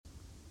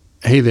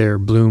Hey there,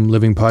 Bloom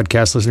Living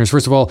Podcast listeners.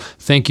 First of all,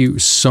 thank you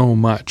so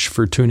much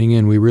for tuning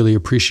in. We really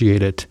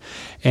appreciate it.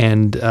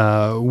 And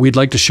we'd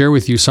like to share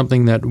with you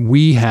something that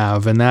we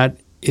have, and that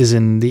is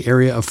in the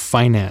area of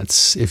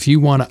finance. If you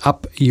want to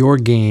up your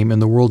game in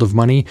the world of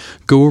money,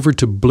 go over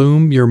to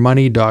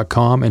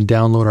bloomyourmoney.com and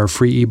download our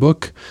free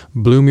ebook,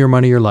 Bloom Your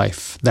Money, Your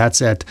Life.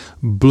 That's at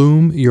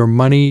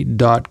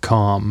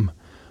bloomyourmoney.com.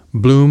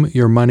 Bloom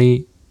Your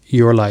Money,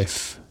 Your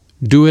Life.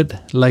 Do it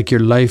like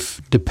your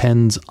life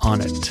depends on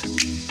it.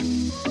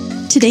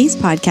 Today's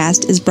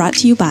podcast is brought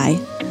to you by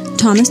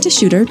Thomas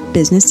DeShooter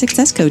Business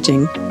Success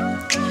Coaching.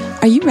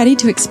 Are you ready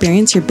to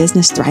experience your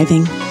business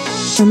thriving?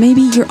 Or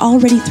maybe you're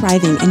already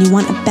thriving and you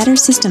want a better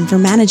system for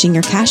managing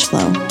your cash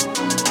flow.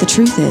 The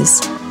truth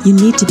is, you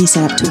need to be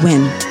set up to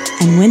win,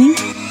 and winning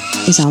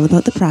is all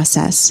about the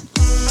process.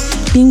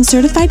 Being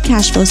certified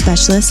cash flow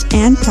specialists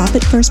and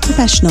profit-first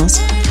professionals,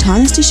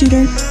 Thomas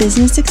DeShooter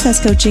Business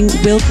Success Coaching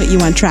will put you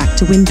on track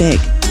to win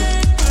big.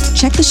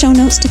 Check the show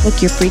notes to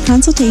book your free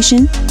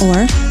consultation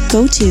or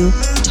go to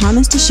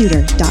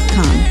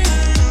thomasdeshooter.com.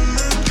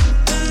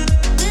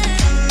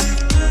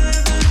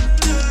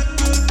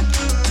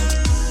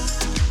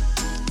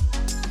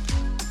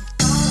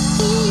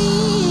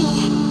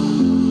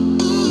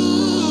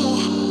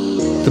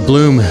 The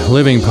Bloom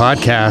Living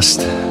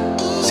Podcast,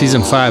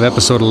 Season 5,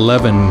 Episode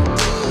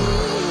 11.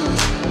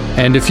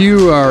 And if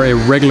you are a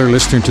regular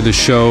listener to the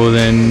show,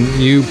 then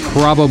you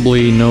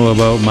probably know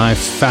about my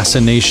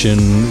fascination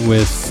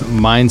with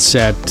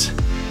mindset,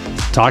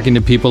 talking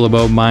to people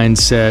about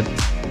mindset,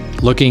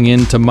 looking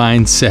into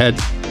mindset,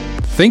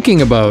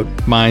 thinking about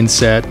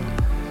mindset.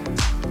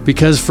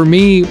 Because for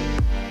me,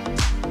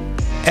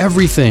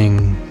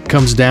 everything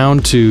comes down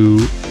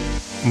to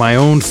my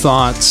own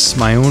thoughts,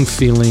 my own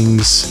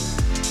feelings.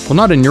 Well,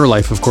 not in your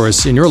life, of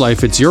course. In your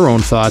life, it's your own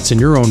thoughts and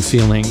your own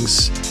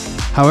feelings.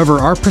 However,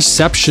 our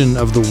perception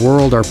of the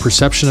world, our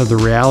perception of the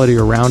reality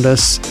around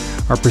us,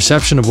 our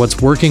perception of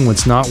what's working,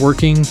 what's not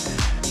working,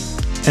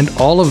 and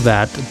all of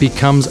that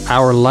becomes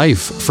our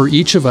life. For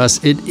each of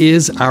us, it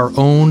is our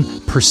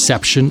own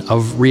perception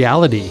of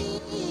reality.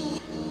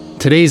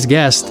 Today's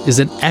guest is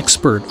an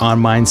expert on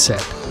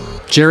mindset.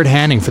 Jarrod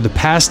Hanning, for the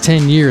past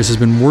 10 years, has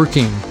been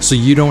working so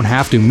you don't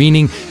have to,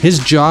 meaning his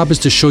job is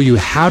to show you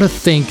how to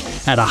think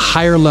at a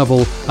higher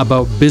level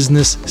about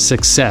business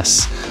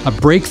success. A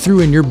breakthrough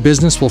in your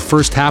business will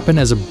first happen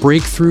as a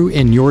breakthrough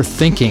in your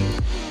thinking,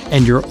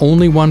 and you're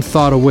only one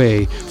thought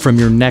away from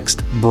your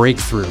next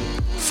breakthrough.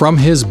 From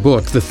his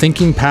book, The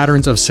Thinking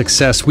Patterns of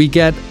Success, we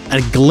get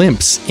a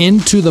glimpse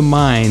into the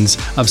minds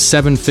of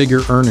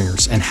seven-figure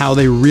earners and how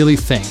they really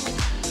think,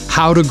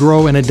 how to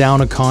grow in a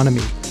down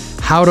economy,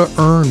 how to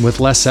earn with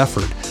less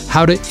effort,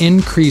 how to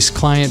increase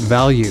client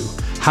value,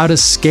 how to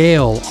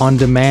scale on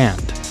demand.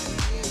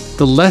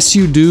 The less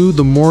you do,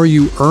 the more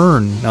you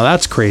earn. Now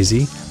that's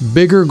crazy.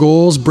 Bigger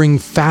goals bring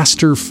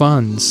faster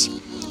funds,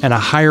 and a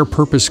higher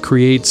purpose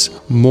creates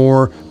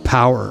more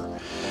power.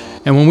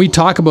 And when we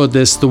talk about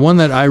this, the one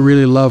that I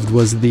really loved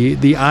was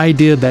the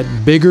idea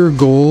that bigger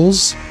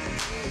goals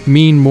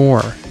mean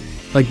more.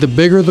 Like the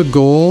bigger the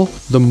goal,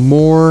 the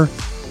more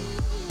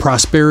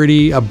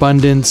prosperity,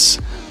 abundance,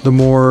 the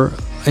more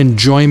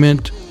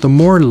enjoyment, the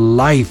more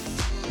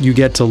life you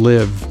get to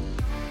live.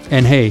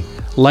 And hey,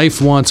 life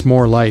wants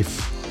more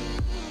life.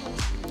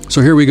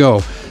 So here we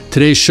go.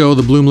 Today's show,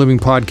 the Bloom Living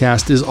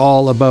Podcast, is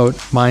all about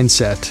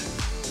mindset.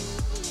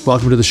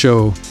 Welcome to the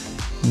show,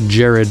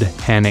 Jarrod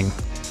Hanning.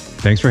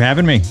 Thanks for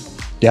having me.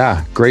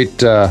 Yeah, great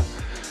to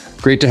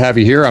have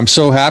you here. I'm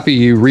so happy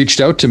you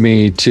reached out to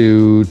me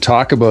to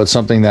talk about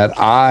something that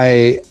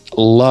I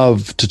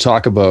love to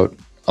talk about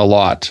a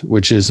lot,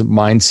 which is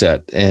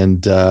mindset.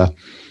 And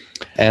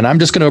I'm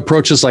just going to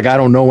approach this like I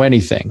don't know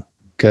anything,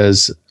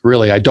 because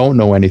really I don't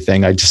know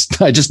anything. I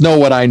just know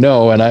what I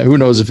know, and who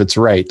knows if it's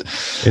right.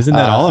 Isn't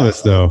that all of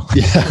us though?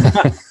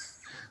 Yeah.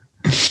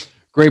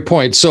 Great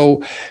point.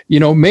 So,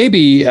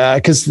 maybe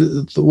because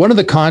one of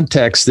the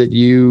contexts that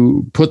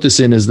you put this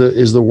in is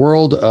the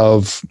world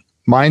of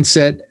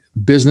mindset,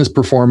 business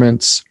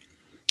performance,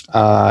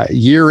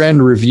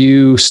 year-end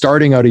review,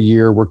 starting out a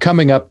year. We're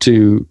coming up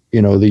to,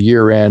 the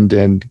year end,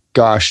 and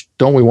gosh,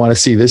 don't we want to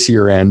see this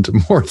year end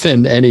more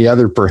than any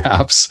other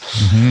perhaps?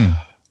 Mm-hmm.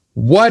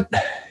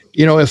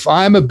 If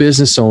I'm a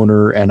business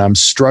owner and I'm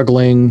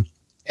struggling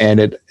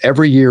and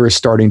every year is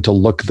starting to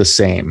look the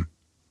same,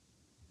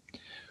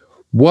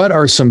 what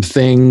are some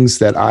things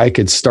that I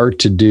could start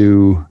to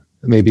do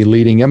maybe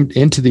leading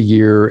into the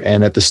year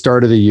and at the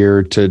start of the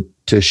year to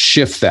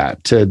shift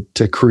that,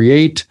 to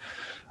create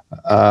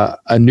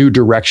a new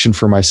direction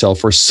for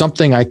myself, or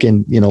something I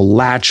can,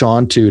 latch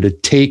onto to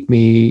take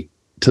me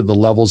to the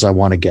levels I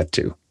want to get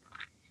to?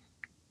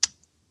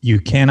 You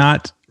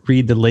cannot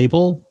read the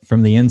label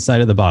from the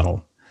inside of the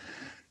bottle.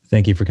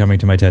 Thank you for coming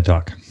to my TED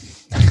Talk.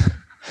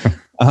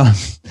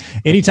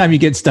 Anytime you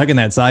get stuck in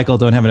that cycle,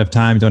 don't have enough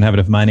time, don't have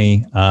enough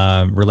money,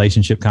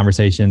 relationship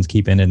conversations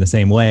keep ending the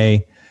same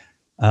way.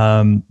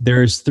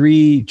 There's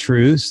three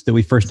truths that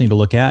we first need to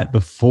look at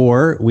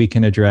before we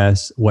can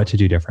address what to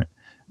do different.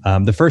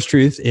 The first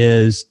truth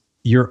is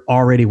you're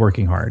already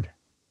working hard.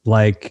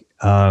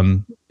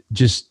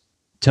 just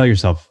tell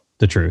yourself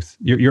the truth.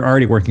 You're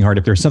already working hard.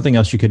 If there's something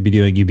else you could be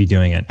doing, you'd be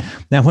doing it.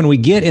 Now, when we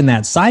get in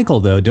that cycle,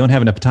 though, don't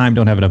have enough time,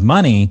 don't have enough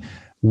money,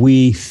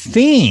 we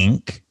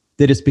think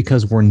that it's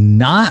because we're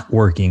not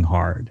working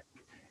hard.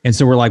 And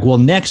so we're like, well,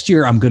 next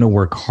year I'm going to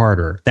work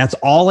harder. That's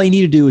all I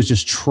need to do is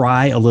just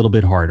try a little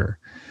bit harder.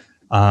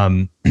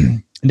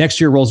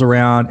 Next year rolls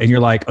around and you're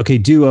like, okay,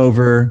 do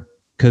over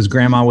because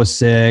grandma was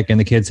sick and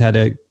the kids had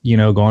to,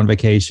 go on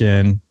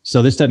vacation.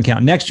 So this doesn't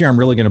count. Next year, I'm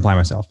really going to apply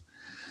myself.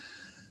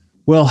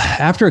 Well,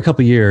 after a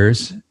couple of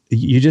years,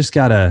 you just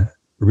got to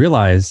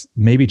realize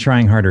maybe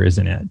trying harder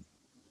isn't it.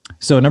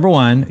 So number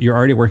one, you're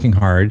already working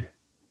hard.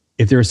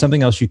 If there was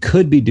something else you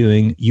could be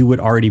doing, you would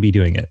already be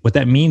doing it. What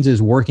that means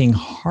is working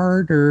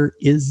harder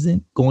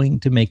isn't going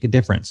to make a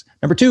difference.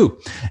 Number two,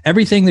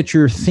 everything that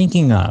you're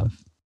thinking of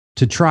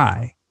to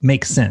try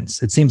makes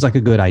sense. It seems like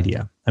a good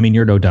idea. I mean,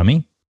 you're no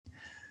dummy.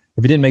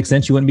 If it didn't make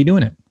sense, you wouldn't be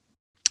doing it.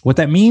 What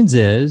that means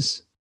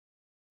is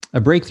a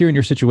breakthrough in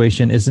your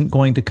situation isn't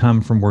going to come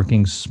from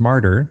working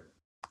smarter,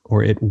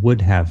 or it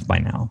would have by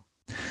now.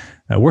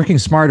 Working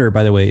smarter,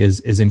 by the way,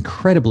 is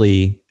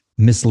incredibly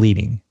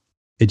misleading.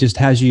 It just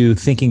has you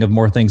thinking of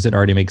more things that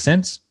already make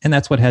sense, and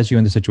that's what has you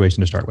in the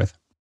situation to start with.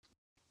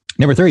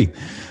 Number three,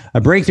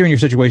 a breakthrough in your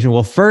situation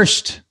will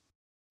first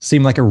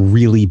seem like a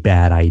really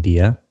bad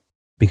idea,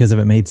 because if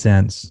it made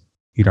sense,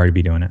 you'd already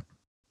be doing it.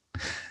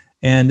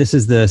 And this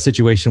is the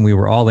situation we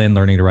were all in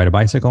learning to ride a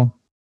bicycle.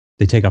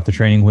 They take off the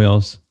training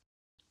wheels.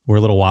 We're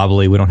a little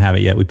wobbly. We don't have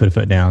it yet. We put a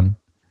foot down.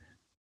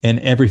 And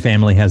every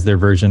family has their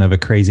version of a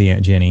crazy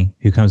Aunt Jenny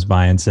who comes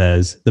by and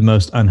says, the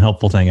most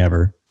unhelpful thing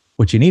ever,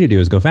 what you need to do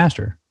is go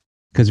faster.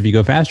 Because if you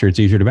go faster, it's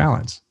easier to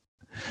balance.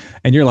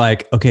 And you're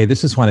like, okay,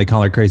 this is why they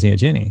call her crazy Aunt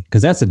Jenny,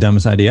 because that's the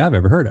dumbest idea I've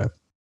ever heard of.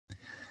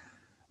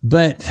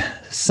 But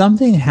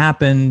something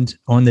happened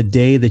on the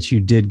day that you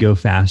did go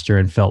faster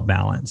and felt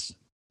balance.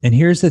 And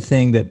here's the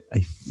thing that I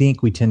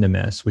think we tend to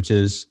miss, which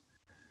is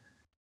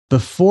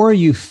before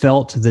you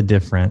felt the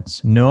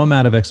difference, no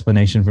amount of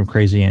explanation from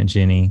crazy Aunt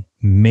Jenny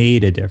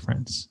made a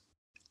difference.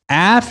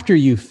 After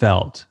you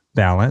felt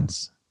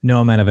balance,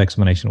 no amount of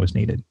explanation was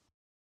needed.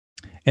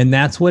 And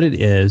that's what it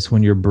is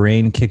when your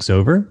brain kicks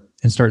over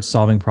and starts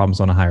solving problems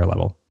on a higher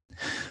level.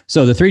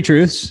 So the three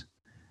truths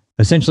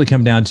essentially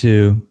come down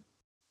to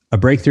a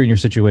breakthrough in your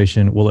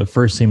situation will at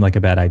first seem like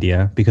a bad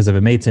idea, because if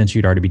it made sense,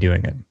 you'd already be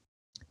doing it.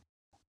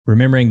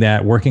 Remembering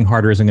that working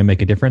harder isn't going to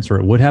make a difference, or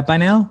it would have by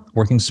now.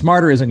 Working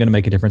smarter isn't going to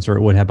make a difference, or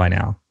it would have by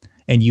now.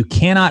 And you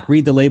cannot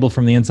read the label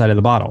from the inside of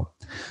the bottle.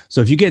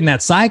 So if you get in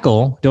that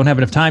cycle, don't have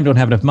enough time, don't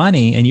have enough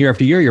money, and year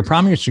after year, you're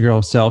promising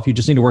yourself you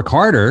just need to work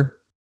harder.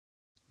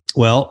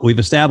 Well, we've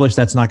established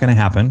that's not going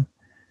to happen.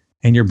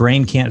 And your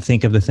brain can't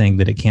think of the thing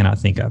that it cannot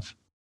think of.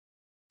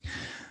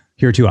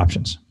 Here are two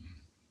options.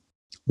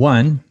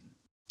 One,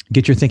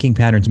 get your thinking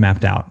patterns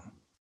mapped out.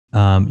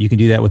 You can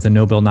do that with a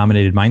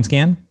Nobel-nominated mind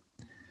scan.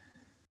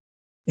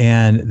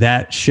 And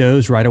that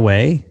shows right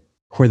away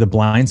where the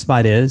blind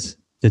spot is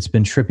that's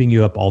been tripping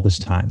you up all this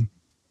time.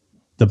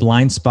 The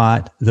blind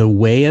spot, the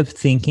way of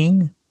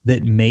thinking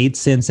that made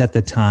sense at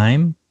the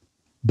time,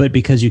 but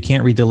because you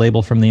can't read the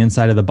label from the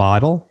inside of the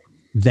bottle,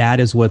 that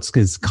is what's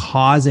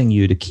causing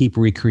you to keep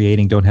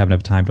recreating don't have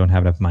enough time, don't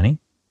have enough money.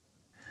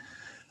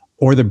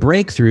 Or the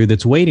breakthrough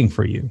that's waiting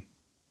for you.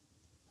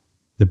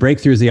 The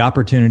breakthrough is the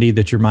opportunity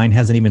that your mind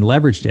hasn't even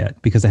leveraged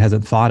yet because it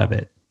hasn't thought of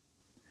it.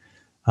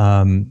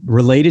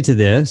 Related to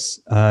this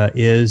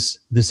is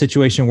the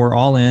situation we're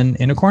all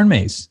in a corn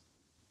maze.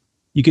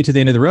 You get to the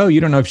end of the row, you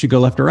don't know if you should go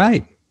left or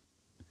right.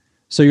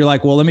 So you're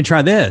like, well, let me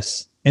try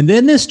this. And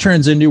then this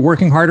turns into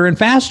working harder and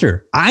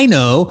faster. I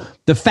know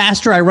the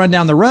faster I run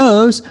down the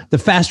rows, the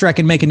faster I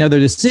can make another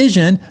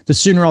decision, the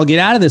sooner I'll get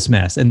out of this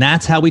mess. And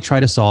that's how we try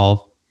to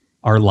solve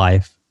our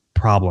life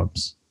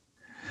problems.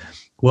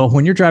 Well,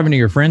 when you're driving to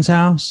your friend's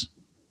house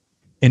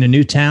in a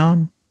new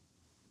town,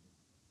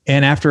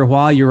 and after a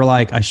while, you were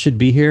like, I should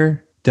be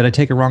here. Did I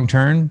take a wrong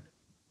turn?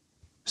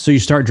 So you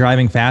start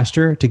driving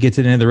faster to get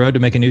to the end of the road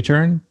to make a new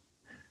turn.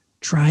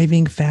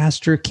 Driving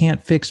faster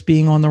can't fix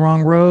being on the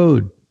wrong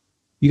road.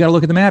 You got to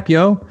look at the map,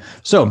 yo.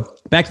 So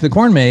back to the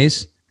corn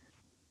maze.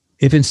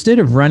 If instead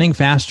of running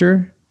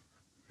faster,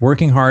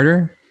 working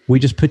harder, we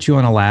just put you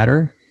on a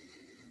ladder,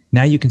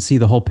 now you can see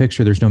the whole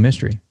picture. There's no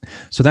mystery.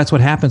 So that's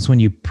what happens when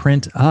you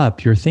print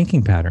up your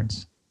thinking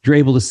patterns. You're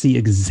able to see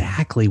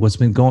exactly what's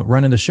been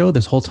running the show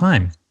this whole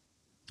time.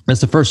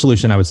 That's the first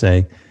solution I would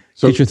say.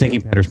 So get your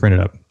thinking patterns printed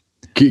up.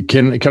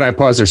 Can I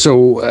pause there?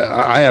 So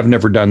I have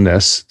never done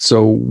this.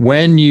 So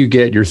when you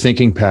get your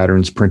thinking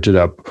patterns printed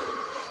up,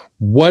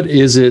 what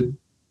is it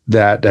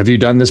that, have you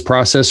done this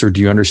process or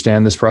do you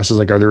understand this process?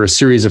 Like, are there a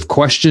series of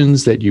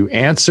questions that you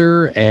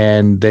answer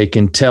and they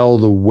can tell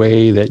the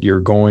way that you're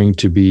going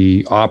to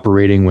be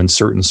operating when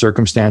certain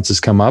circumstances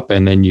come up,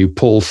 and then you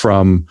pull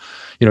from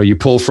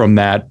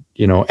that,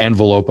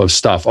 envelope of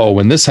stuff. Oh,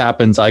 when this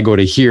happens, I go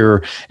to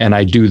here and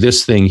I do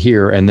this thing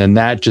here. And then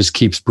that just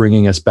keeps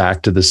bringing us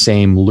back to the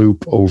same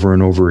loop over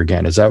and over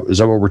again. Is that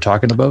what we're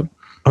talking about?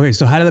 Okay.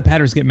 So how do the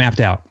patterns get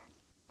mapped out?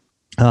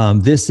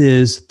 This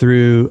is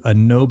through a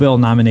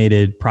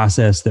Nobel-nominated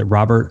process that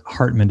Robert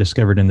Hartman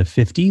discovered in the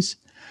 50s.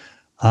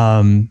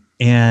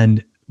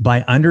 And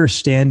by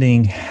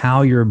understanding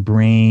how your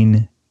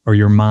brain or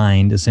your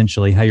mind,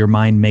 essentially, how your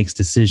mind makes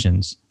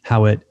decisions,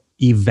 how it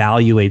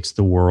evaluates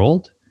the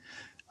world,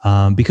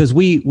 because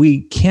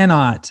we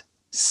cannot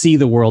see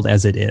the world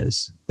as it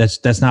is.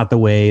 That's not the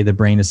way the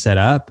brain is set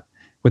up.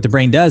 What the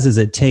brain does is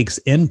it takes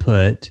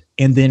input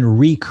and then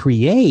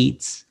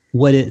recreates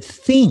what it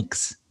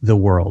thinks the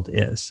world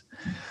is.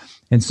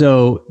 And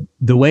so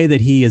the way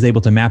that he is able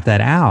to map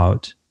that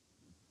out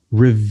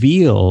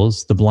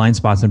reveals the blind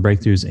spots and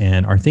breakthroughs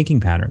in our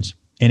thinking patterns.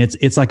 And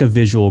it's like a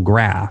visual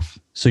graph.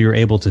 So you're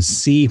able to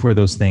see where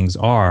those things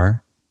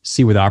are,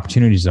 see where the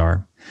opportunities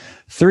are.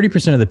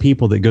 30% of the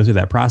people that go through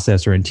that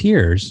process are in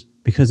tears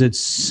because it's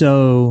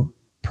so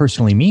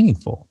personally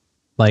meaningful.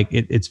 Like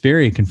it's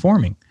very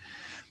conforming.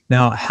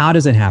 Now, how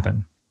does it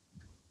happen?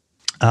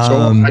 So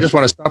I just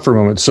want to stop for a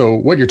moment. So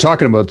what you're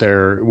talking about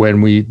there,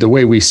 the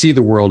way we see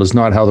the world is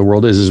not how the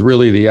world is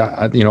really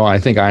I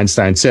think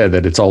Einstein said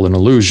that it's all an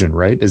illusion,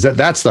 right?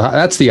 That's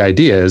the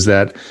idea is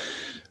that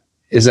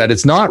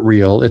it's not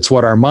real. It's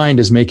what our mind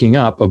is making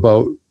up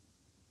about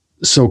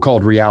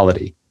so-called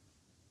reality.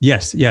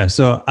 Yes. Yeah.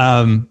 So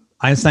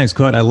Einstein's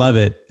quote, I love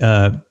it.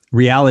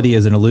 Reality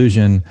is an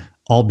illusion,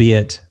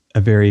 albeit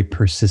a very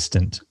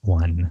persistent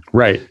one.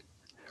 Right.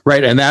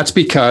 Right. And that's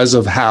because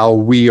of how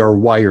we are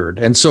wired.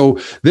 And so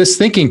this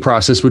thinking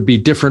process would be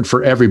different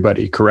for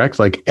everybody, correct?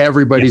 Like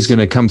everybody's going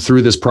to come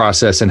through this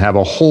process and have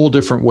a whole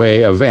different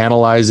way of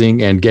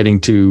analyzing and getting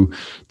to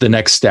the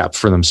next step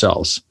for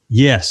themselves.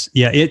 Yes.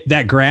 Yeah.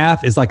 That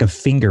graph is like a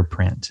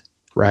fingerprint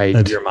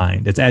of your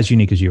mind. It's as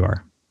unique as you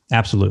are.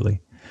 Absolutely.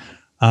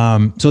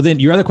 So then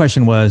your other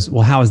question was,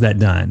 well, how is that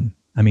done?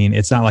 I mean,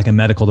 it's not like a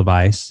medical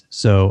device.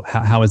 So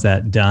how is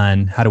that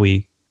done? How do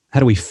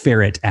we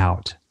ferret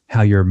out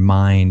how your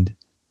mind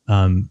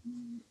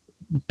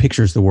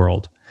pictures the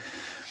world?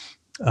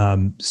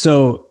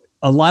 So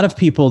a lot of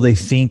people, they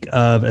think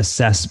of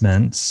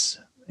assessments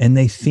and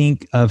they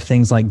think of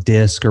things like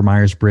DISC or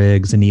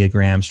Myers-Briggs,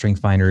 Enneagram,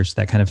 Strength Finders,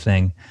 that kind of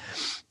thing.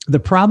 The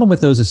problem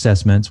with those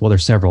assessments, well,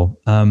 there's several.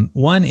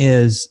 One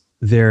is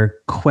they're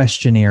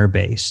questionnaire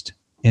based.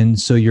 And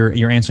so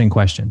you're answering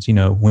questions. You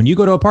know, when you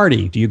go to a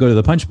party, do you go to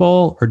the punch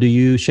bowl or do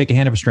you shake a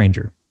hand of a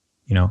stranger?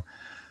 You know,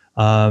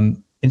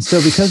 and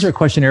so because they're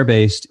questionnaire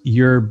based,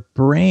 your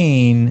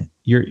brain,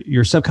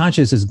 your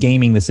subconscious is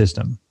gaming the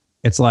system.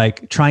 It's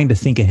like trying to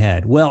think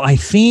ahead. Well, I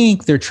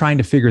think they're trying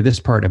to figure this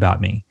part about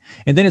me.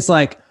 And then it's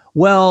like,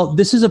 well,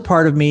 this is a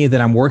part of me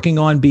that I'm working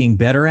on being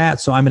better at,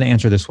 so I'm going to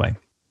answer this way.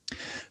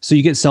 So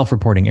you get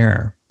self-reporting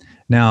error.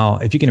 Now,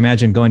 if you can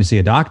imagine going to see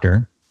a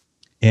doctor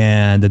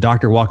and the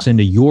doctor walks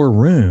into your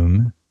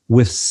room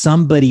with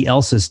somebody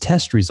else's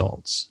test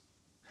results.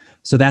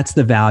 So that's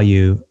the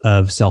value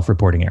of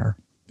self-reporting error.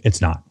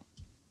 It's not.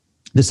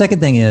 The second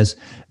thing is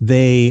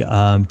they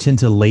tend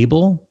to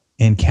label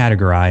and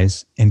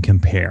categorize and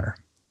compare.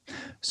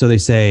 So they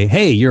say,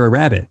 hey, you're a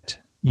rabbit,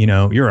 you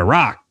know, you're a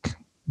rock,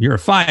 you're a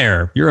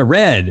fire, you're a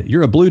red,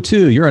 you're a blue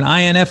 2, you're an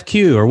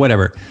INFQ or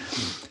whatever.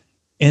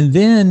 And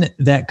then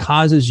that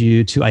causes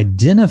you to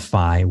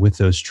identify with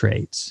those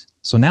traits.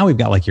 So now we've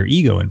got like your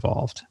ego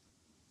involved.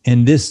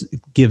 And this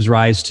gives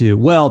rise to,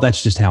 well,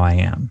 that's just how I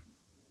am.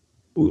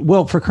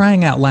 Well, for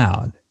crying out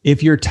loud,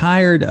 if you're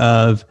tired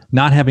of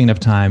not having enough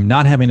time,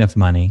 not having enough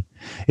money,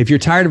 if you're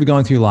tired of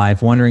going through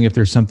life wondering if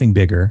there's something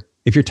bigger,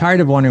 if you're tired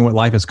of wondering what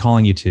life is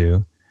calling you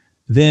to,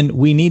 then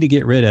we need to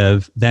get rid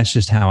of that's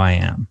just how I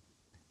am.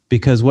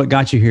 Because what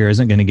got you here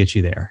isn't going to get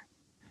you there.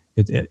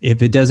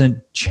 If it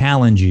doesn't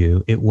challenge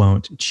you, it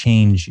won't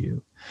change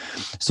you.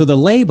 So the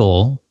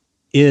label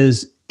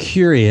is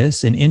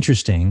curious and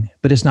interesting,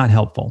 but it's not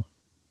helpful.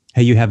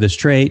 Hey, you have this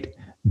trait.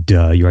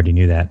 Duh, you already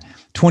knew that.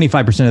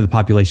 25% of the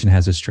population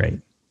has this trait.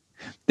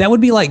 That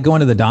would be like going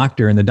to the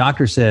doctor and the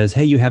doctor says,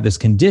 hey, you have this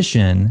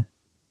condition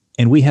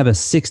and we have a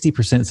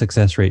 60%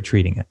 success rate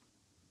treating it.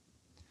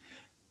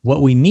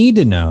 What we need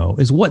to know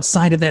is what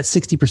side of that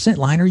 60%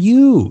 line are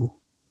you?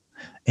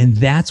 And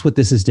that's what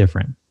this is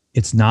different.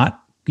 It's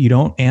not, you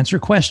don't answer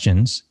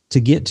questions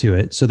to get to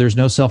it. So there's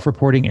no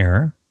self-reporting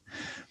error.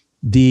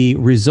 The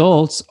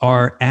results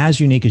are as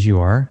unique as you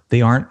are.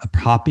 They aren't a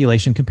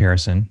population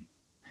comparison.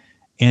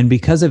 And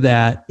because of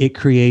that, it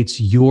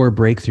creates your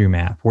breakthrough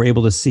map. We're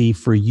able to see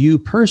for you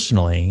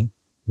personally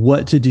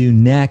what to do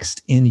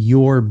next in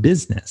your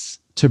business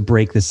to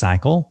break the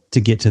cycle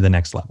to get to the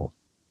next level.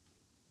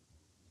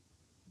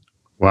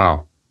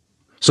 Wow.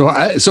 So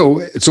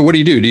what do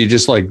you do? Do you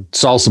just like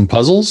solve some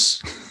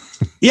puzzles?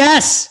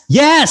 Yes,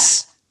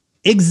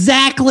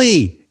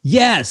 exactly.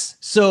 Yes.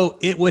 So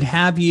it would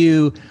have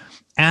you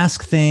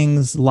ask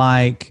things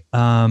like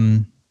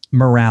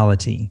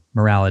morality,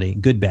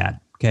 good, bad.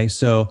 Okay.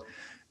 So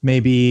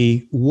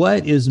maybe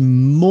what is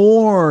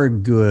more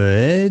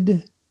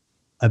good,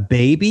 a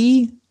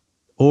baby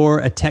or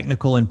a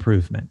technical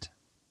improvement?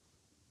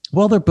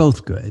 Well, they're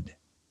both good.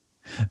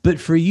 But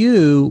for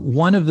you,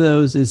 one of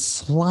those is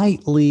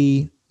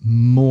slightly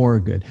more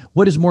good.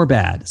 What is more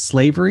bad,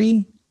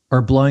 slavery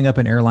or blowing up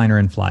an airliner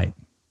in flight?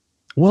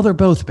 Well, they're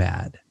both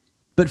bad.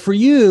 But for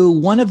you,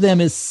 one of them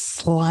is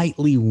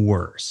slightly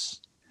worse.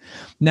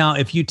 Now,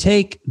 if you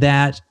take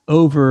that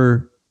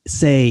over,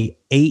 say,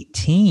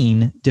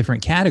 18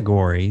 different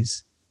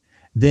categories,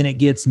 then it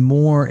gets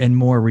more and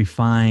more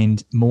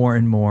refined, more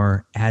and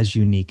more as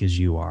unique as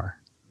you are.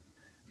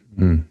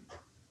 Mm.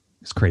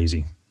 It's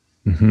crazy.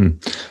 Mm-hmm.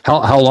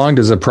 How long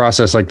does a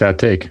process like that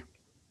take?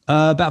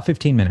 About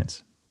 15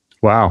 minutes.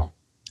 Wow.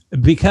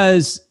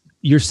 Because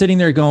you're sitting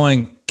there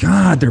going,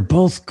 God, they're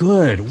both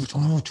good. Which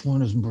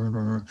one is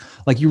better?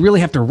 Like, you really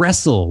have to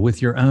wrestle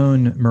with your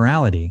own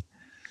morality.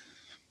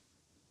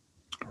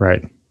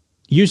 Right.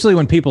 Usually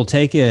when people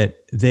take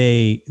it,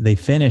 they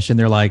finish and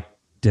they're like,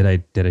 did I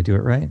do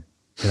it right?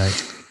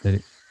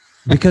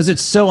 Because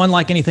it's so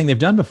unlike anything they've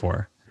done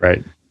before.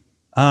 Right.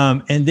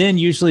 And then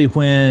usually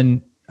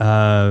when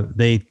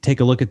they take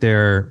a look at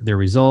their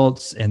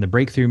results and the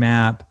breakthrough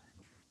map,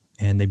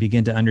 and they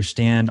begin to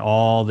understand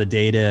all the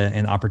data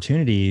and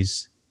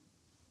opportunities,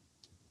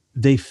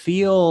 they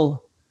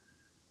feel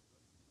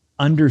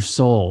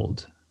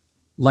undersold.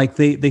 Like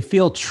they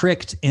feel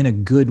tricked in a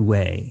good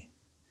way,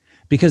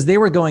 because they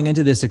were going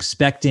into this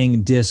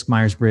expecting DISC,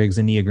 Myers-Briggs,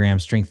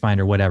 Enneagram, Strength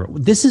Finder, whatever.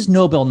 This is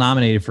Nobel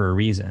nominated for a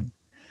reason.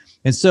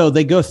 And so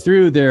they go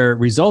through their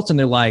results and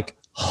they're like,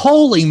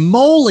 holy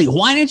moly,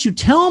 why didn't you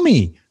tell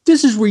me?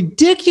 This is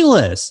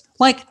ridiculous.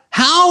 Like,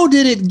 how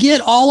did it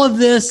get all of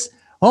this?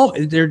 Oh,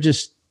 they're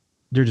just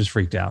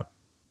freaked out.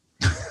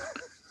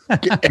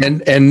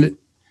 and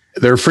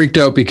they're freaked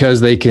out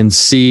because they can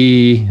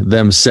see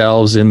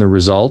themselves in the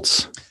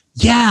results.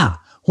 Yeah.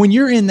 When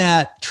you're in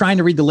that trying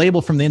to read the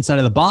label from the inside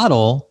of the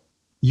bottle,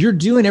 you're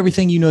doing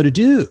everything you know to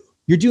do.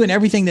 You're doing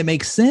everything that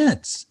makes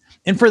sense.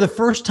 And for the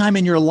first time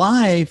in your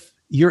life,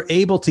 you're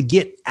able to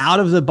get out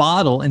of the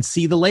bottle and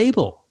see the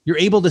label. You're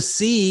able to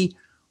see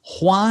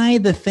why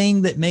the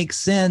thing that makes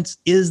sense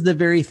is the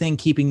very thing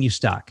keeping you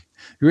stuck.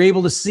 You're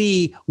able to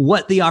see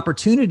what the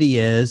opportunity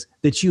is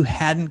that you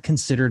hadn't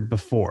considered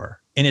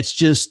before. And it's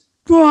just,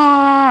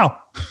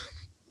 wow.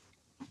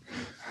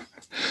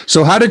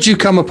 So how did you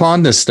come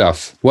upon this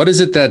stuff? What is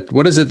it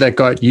that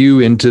got you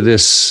into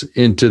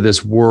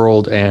this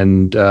world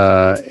and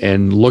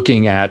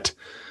looking at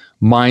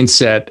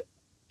mindset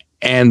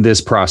and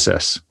this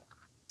process?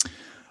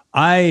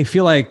 I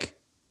feel like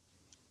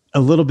a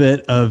little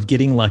bit of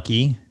getting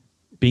lucky,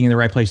 being in the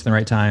right place at the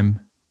right time,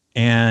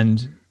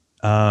 and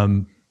I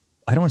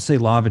don't want to say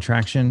law of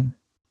attraction,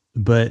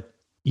 but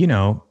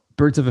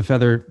birds of a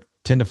feather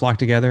tend to flock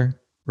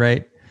together,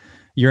 right?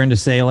 You're into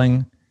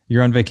sailing,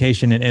 you're on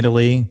vacation in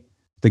Italy,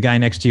 the guy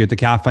next to you at the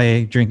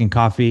cafe drinking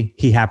coffee,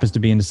 he happens to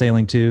be into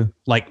sailing too.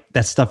 Like,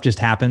 that stuff just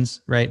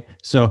happens, right?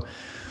 So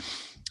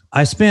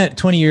I spent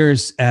 20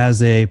 years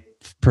as a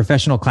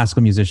professional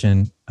classical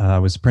musician,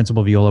 was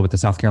principal viola with the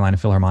South Carolina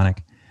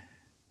Philharmonic.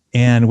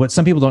 And what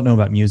some people don't know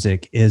about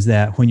music is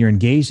that when you're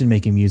engaged in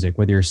making music,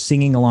 whether you're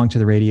singing along to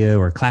the radio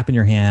or clapping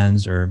your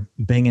hands or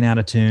banging out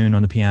a tune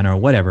on the piano or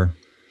whatever,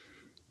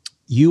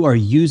 you are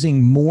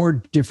using more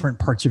different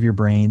parts of your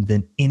brain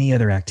than any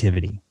other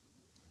activity.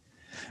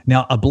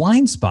 Now, a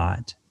blind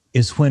spot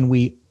is when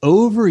we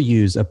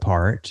overuse a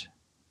part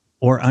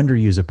or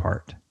underuse a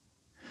part.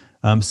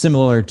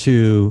 Similar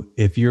to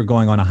if you're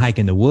going on a hike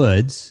in the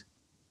woods,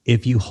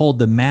 if you hold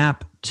the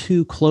map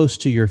too close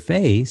to your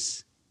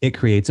face, it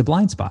creates a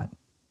blind spot,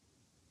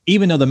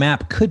 even though the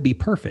map could be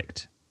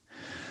perfect.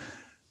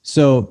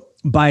 So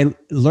by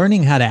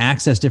learning how to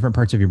access different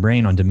parts of your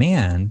brain on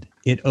demand,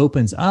 it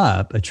opens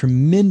up a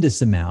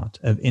tremendous amount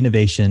of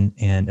innovation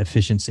and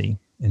efficiency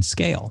and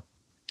scale.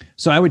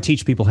 So I would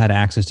teach people how to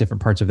access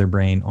different parts of their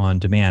brain on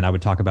demand. I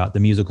would talk about the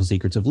musical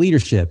secrets of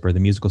leadership, or the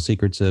musical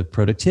secrets of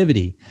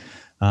productivity,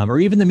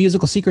 or even the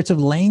musical secrets of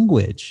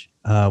language.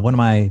 One of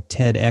my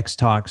TEDx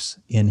talks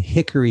in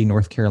Hickory,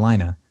 North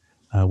Carolina,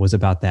 was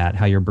about that,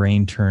 how your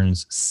brain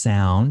turns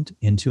sound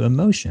into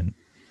emotion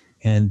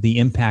and the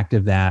impact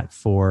of that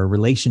for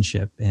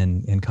relationship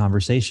and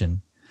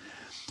conversation.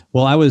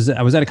 Well, I was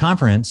at a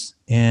conference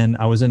and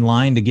I was in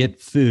line to get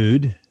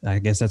food. I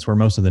guess that's where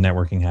most of the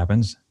networking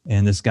happens.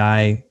 And this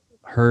guy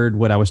heard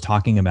what I was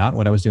talking about,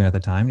 what I was doing at the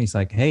time. And he's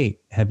like, hey,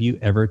 have you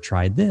ever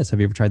tried this? Have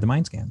you ever tried the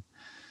mind scan?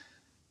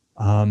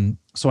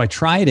 So I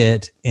tried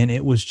it, and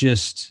it was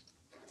just,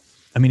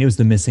 it was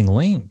the missing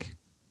link.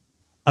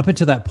 Up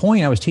until that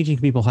point, I was teaching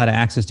people how to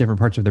access different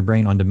parts of their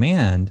brain on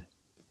demand.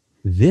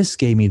 This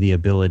gave me the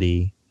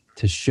ability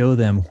to show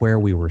them where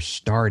we were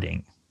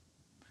starting.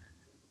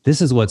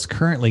 This is what's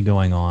currently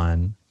going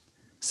on.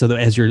 So that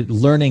as you're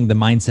learning the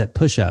mindset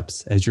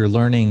push-ups, as you're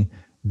learning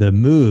the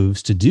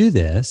moves to do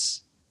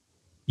this,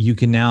 you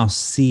can now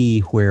see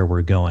where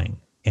we're going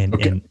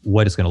and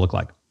what it's going to look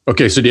like.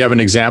 Okay, so do you have an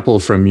example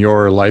from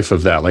your life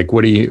of that? Like,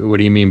 what do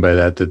you mean by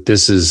that? That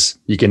this is,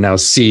 you can now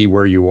see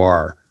where you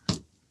are.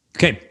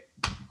 Okay.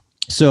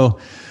 So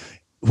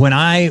when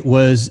I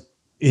was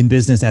in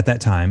business at that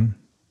time,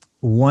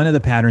 one of the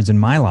patterns in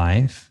my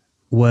life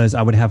was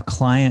I would have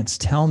clients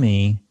tell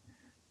me,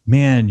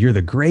 man, you're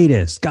the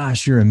greatest.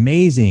 Gosh, you're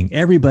amazing.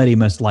 Everybody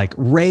must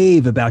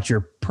rave about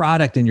your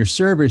product and your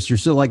service. You're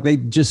so like, they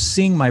just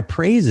sing my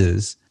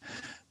praises,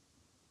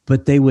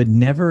 but they would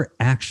never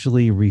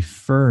actually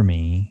refer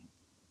me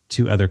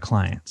to other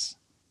clients.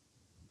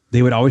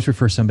 They would always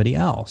refer somebody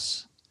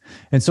else.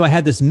 And so I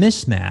had this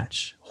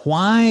mismatch.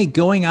 Why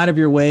going out of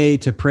your way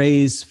to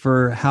praise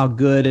for how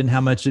good and how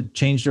much it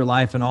changed your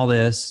life and all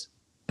this,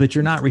 but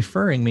you're not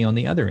referring me on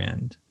the other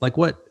end? Like,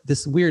 what,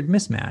 this weird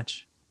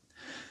mismatch?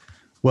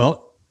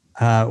 Well,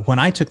 when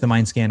I took the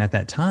mind scan at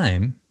that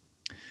time,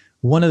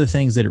 one of the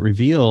things that it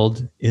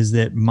revealed is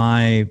that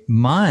my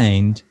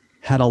mind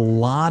had a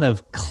lot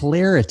of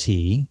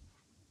clarity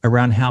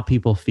around how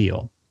people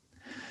feel,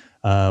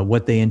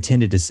 what they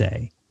intended to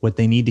say, what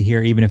they need to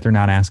hear, even if they're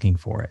not asking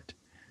for it.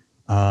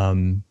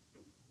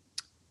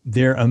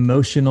 Their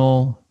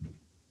emotional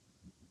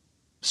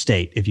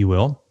state, if you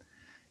will.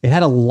 It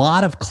had a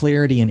lot of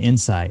clarity and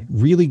insight,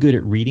 really good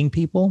at reading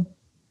people,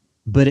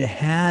 but it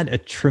had a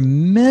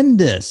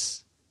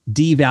tremendous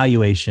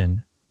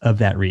devaluation of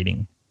that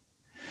reading.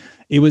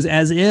 It was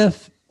as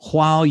if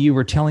while you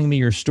were telling me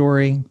your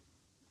story,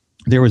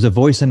 there was a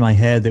voice in my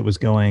head that was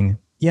going,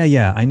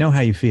 yeah, I know how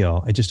you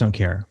feel. I just don't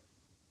care.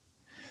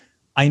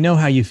 I know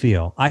how you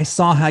feel. I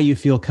saw how you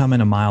feel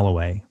coming a mile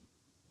away.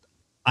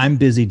 I'm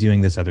busy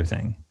doing this other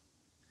thing.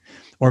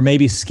 Or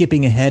maybe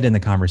skipping ahead in the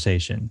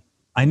conversation.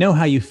 I know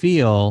how you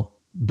feel,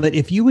 but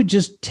if you would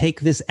just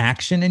take this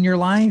action in your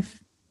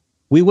life,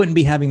 we wouldn't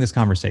be having this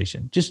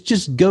conversation.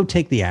 Just go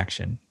take the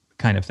action,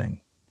 kind of thing.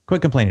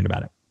 Quit complaining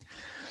about it.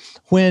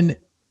 When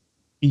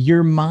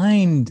your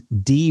mind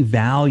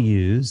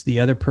devalues the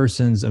other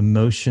person's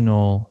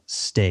emotional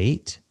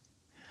state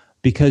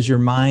because your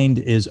mind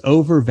is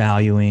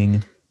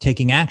overvaluing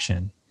taking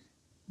action,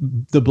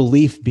 the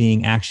belief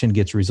being action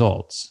gets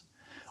results,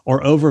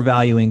 or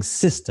overvaluing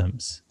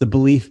systems, the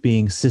belief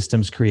being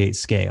systems create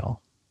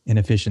scale and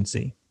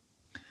efficiency,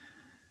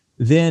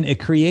 then it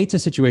creates a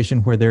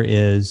situation where there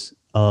is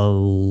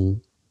a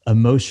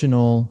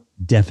emotional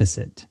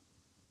deficit.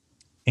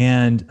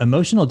 And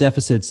emotional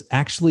deficits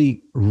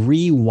actually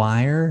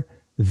rewire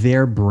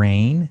their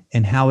brain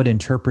and how it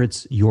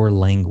interprets your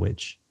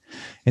language.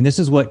 And this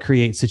is what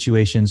creates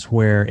situations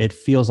where it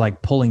feels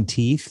like pulling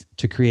teeth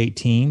to create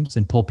teams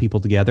and pull people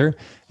together.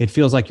 It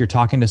feels like you're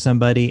talking to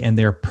somebody and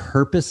they're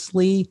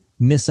purposely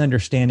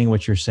misunderstanding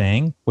what you're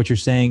saying. What you're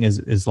saying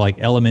is like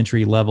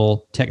elementary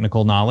level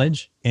technical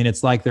knowledge. And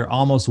it's like they're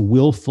almost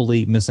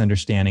willfully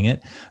misunderstanding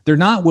it. They're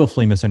not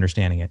willfully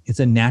misunderstanding it. It's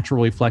a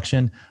natural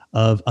reflection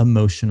of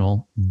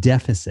emotional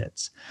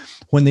deficits.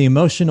 When the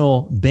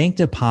emotional bank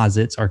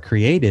deposits are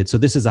created, so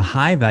this is a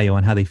high value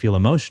on how they feel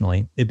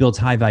emotionally, it builds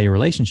high value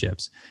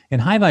relationships. And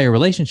high value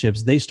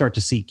relationships, they start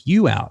to seek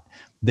you out.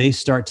 They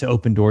start to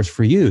open doors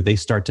for you. They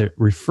start to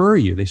refer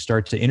you. They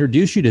start to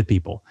introduce you to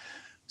people.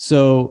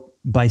 So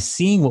by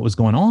seeing what was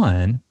going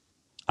on,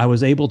 I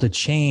was able to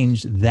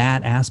change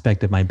that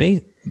aspect of my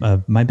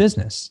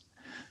business.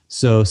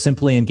 So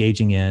simply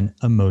engaging in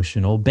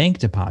emotional bank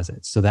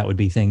deposits. So that would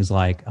be things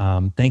like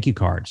thank you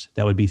cards.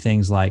 That would be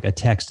things like a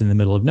text in the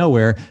middle of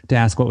nowhere to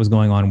ask what was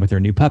going on with their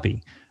new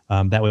puppy.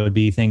 That would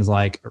be things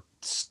like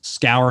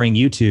scouring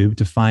YouTube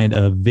to find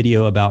a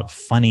video about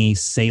funny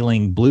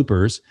sailing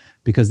bloopers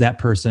because that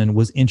person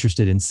was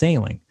interested in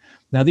sailing.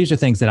 Now, these are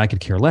things that I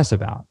could care less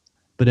about.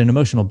 But an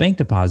emotional bank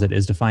deposit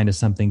is defined as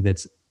something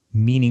that's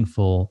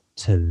meaningful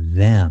to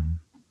them.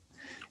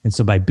 And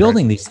so by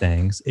building these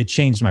things, it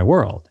changed my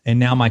world. And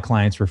now my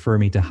clients refer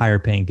me to higher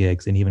paying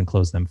gigs and even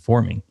close them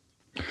for me.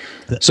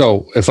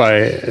 So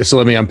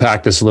let me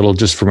unpack this a little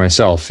just for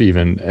myself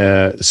even.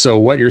 So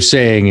what you're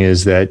saying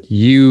is that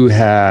you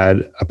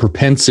had a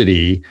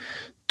propensity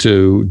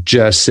to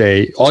just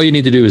say, all you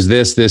need to do is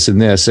this, this, and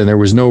this. And there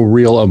was no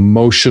real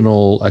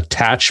emotional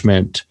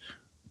attachment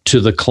to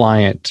the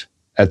client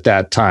at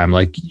that time.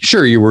 Like,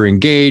 sure, you were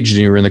engaged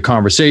and you were in the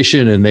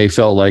conversation and they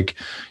felt like,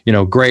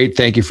 great,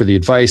 thank you for the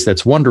advice.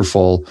 That's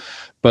wonderful.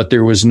 But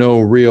there was no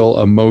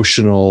real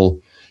emotional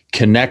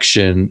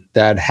connection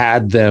that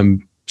had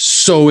them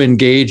so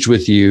engaged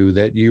with you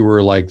that you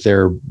were like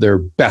their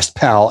best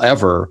pal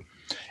ever.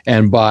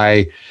 And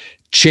by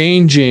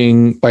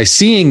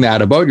seeing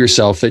that about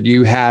yourself, that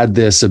you had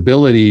this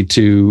ability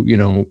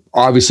to,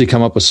 obviously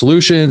come up with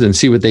solutions and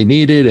see what they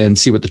needed and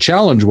see what the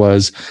challenge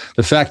was,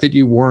 the fact that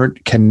you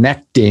weren't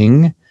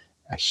connecting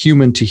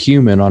human to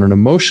human on an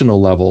emotional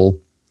level,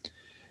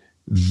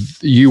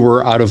 you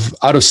were out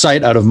of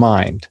sight, out of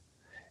mind.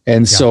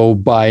 And so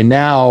by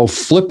now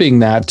flipping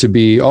that to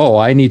be,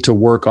 I need to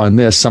work on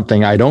this,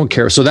 something I don't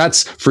care. So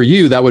that's for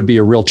you, that would be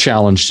a real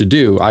challenge to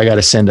do. I got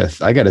to send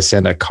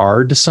a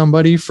card to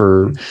somebody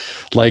for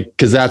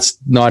cause that's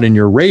not in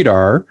your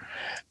radar,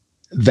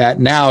 that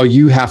now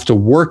you have to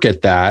work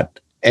at that.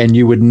 And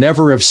you would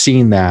never have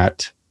seen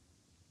that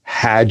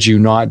had you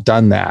not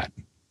done that.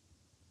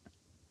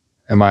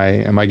 Am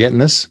I getting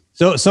this?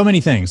 So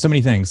many things.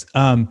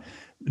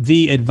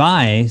 The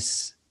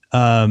advice,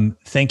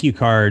 thank you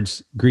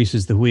cards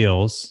greases the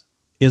wheels,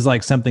 is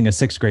like something a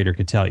sixth grader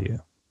could tell you.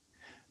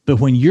 But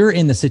when you're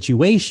in the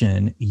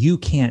situation, you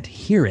can't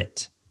hear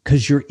it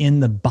because you're in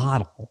the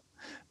bottle.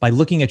 By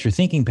looking at your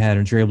thinking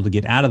patterns, you're able to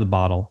get out of the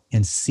bottle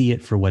and see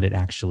it for what it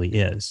actually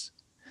is.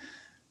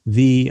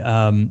 The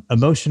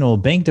emotional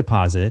bank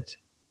deposit,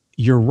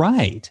 you're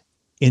right.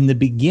 In the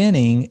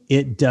beginning,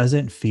 it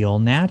doesn't feel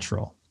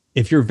natural.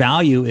 If your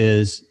value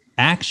is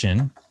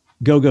action,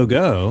 go, go,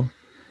 go,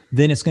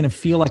 then it's going to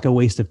feel like a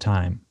waste of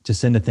time to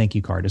send a thank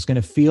you card. It's going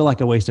to feel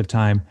like a waste of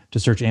time to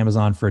search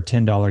Amazon for a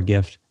 $10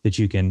 gift that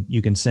you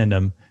can send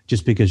them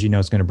just because you know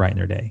it's going to brighten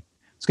their day.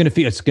 It's going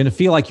to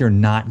feel like you're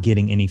not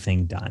getting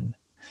anything done.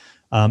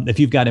 If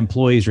you've got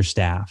employees or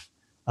staff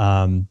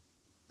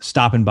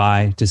stopping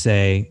by to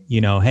say,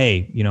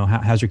 hey,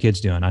 how's your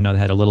kids doing? I know they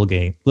had a little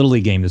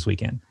league game this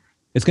weekend.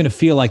 It's going to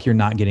feel like you're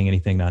not getting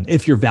anything done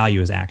if your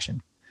value is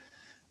action.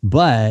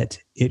 But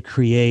it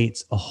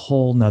creates a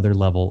whole nother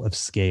level of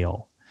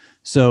scale.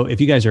 So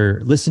if you guys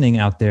are listening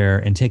out there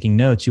and taking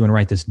notes, you want to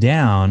write this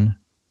down.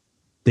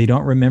 They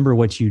don't remember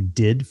what you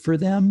did for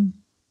them.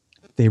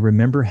 They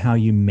remember how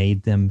you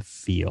made them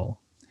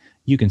feel.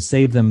 You can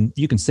save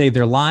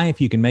their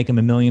life. You can make them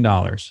 $1 million,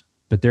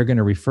 but they're going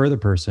to refer the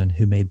person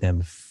who made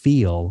them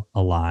feel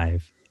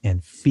alive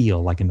and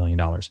feel like $1 million.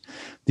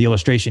 The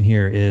illustration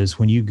here is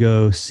when you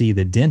go see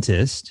the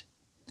dentist,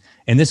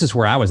 and this is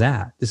where I was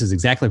at. This is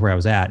exactly where I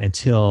was at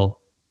until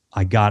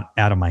I got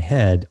out of my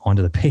head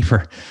onto the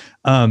paper.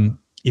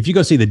 If you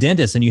go see the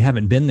dentist and you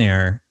haven't been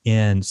there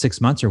in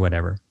 6 months or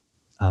whatever,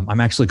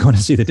 I'm actually going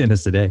to see the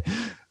dentist today.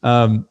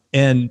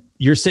 And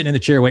you're sitting in the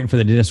chair waiting for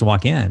the dentist to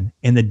walk in,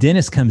 and the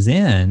dentist comes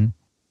in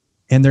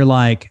and they're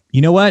like,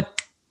 you know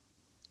what?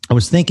 I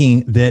was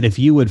thinking that if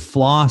you would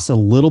floss a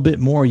little bit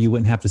more, you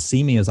wouldn't have to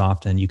see me as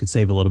often. You could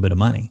save a little bit of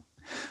money.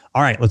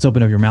 All right, let's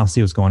open up your mouth,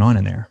 see what's going on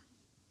in there.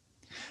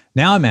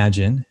 Now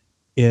imagine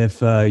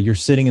if you're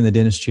sitting in the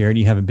dentist chair and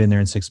you haven't been there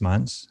in 6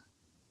 months,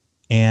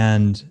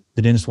 and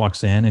the dentist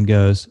walks in and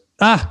goes,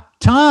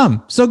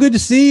 Tom, so good to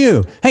see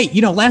you. Hey,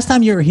 last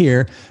time you were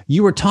here,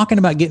 you were talking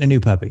about getting a new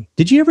puppy.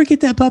 Did you ever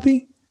get that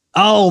puppy?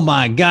 Oh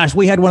my gosh,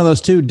 we had one of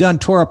those too,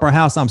 tore up our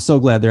house. I'm so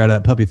glad they're out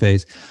of that puppy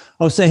phase.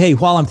 Oh, say, hey,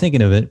 while I'm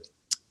thinking of it,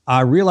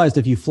 I realized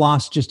if you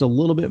floss just a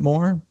little bit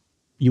more,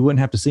 you wouldn't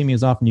have to see me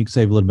as often. You could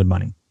save a little bit of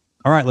money.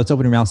 All right, let's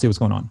open your mouth, see what's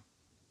going on.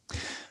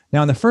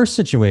 Now, in the first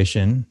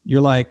situation,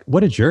 you're like,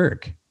 what a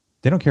jerk.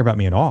 They don't care about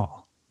me at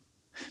all.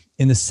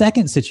 In the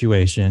second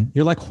situation,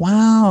 you're like,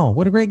 wow,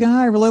 what a great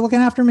guy, really looking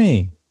after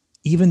me,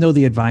 even though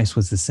the advice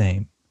was the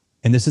same.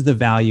 And this is the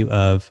value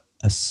of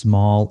a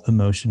small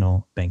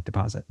emotional bank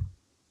deposit.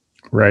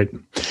 Right.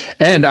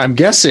 And I'm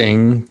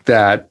guessing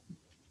that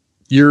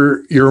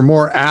you're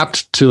more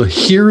apt to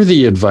hear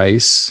the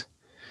advice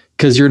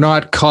because you're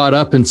not caught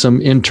up in some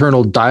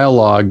internal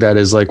dialogue that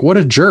is like, what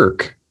a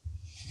jerk.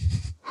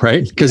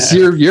 Right. Because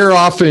you're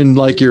often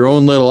like your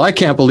own little, I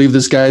can't believe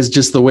this guy's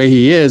just the way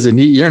he is. And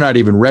you're not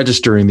even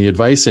registering the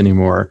advice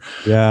anymore.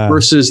 Yeah.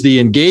 Versus the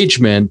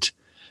engagement.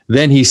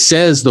 Then he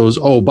says those,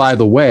 oh, by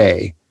the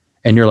way,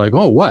 and you're like,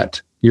 oh,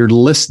 what?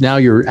 Now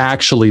you're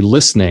actually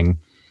listening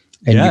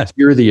and you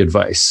hear the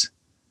advice.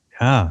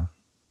 Yeah.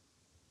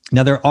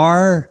 Now there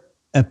are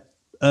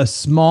a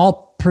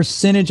small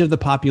percentage of the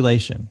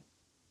population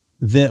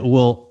that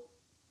will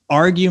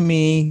argue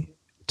me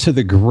to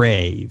the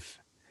grave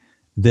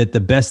that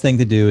the best thing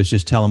to do is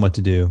just tell them what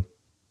to do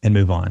and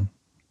move on,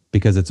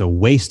 because it's a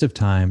waste of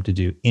time to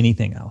do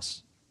anything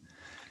else.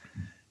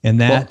 And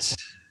that...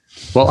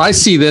 Well, I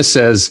see this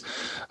as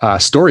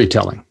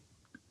storytelling,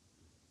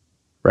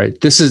 right?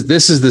 This is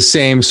the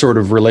same sort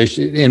of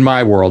relation in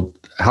my world.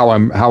 How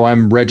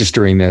I'm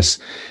registering this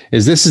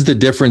is the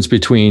difference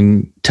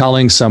between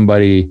telling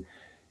somebody,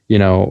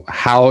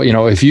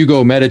 if you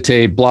go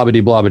meditate, blah,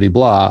 blah, blah, blah,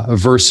 blah,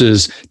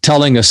 versus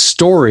telling a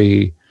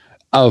story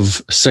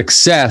of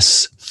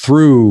success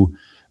through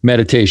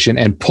meditation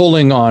and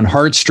pulling on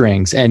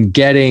heartstrings and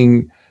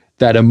getting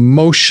that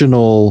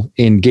emotional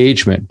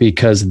engagement,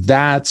 because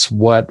that's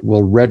what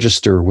will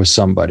register with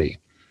somebody.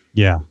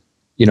 Yeah.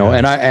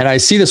 And I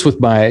see this with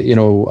my,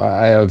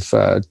 I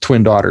have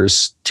twin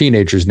daughters,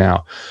 teenagers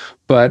now,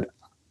 but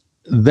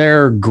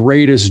their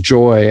greatest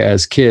joy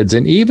as kids,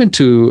 and even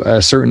to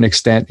a certain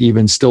extent,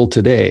 even still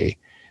today,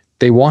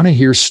 they want to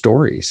hear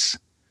stories.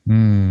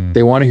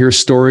 They want to hear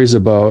stories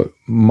about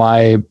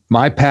my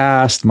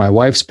past, my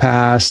wife's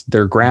past,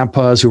 their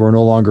grandpas who are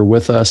no longer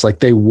with us. Like,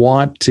 they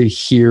want to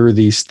hear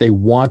these, they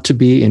want to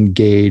be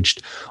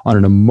engaged on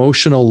an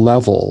emotional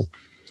level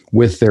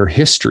with their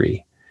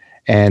history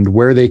and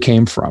where they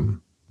came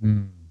from.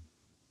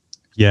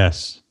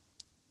 Yes.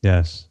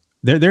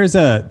 There is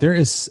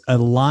a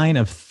line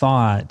of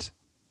thought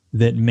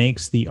that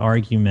makes the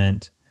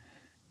argument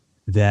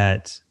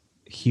that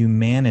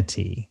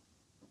humanity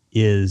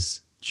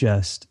is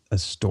just a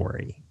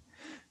story.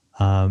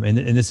 And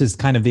this is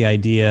kind of the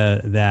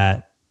idea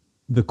that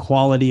the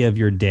quality of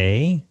your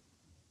day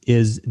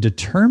is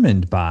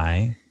determined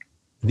by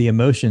the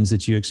emotions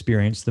that you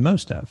experience the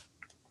most of.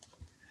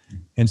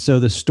 And so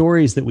the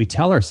stories that we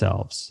tell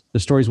ourselves,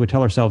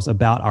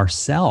 about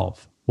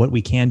ourselves, what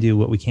we can do,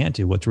 what we can't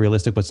do, what's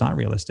realistic, what's not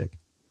realistic,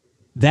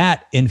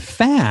 that in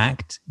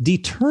fact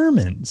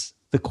determines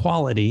the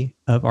quality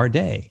of our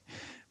day.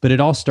 But it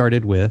all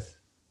started with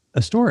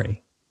a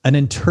story, an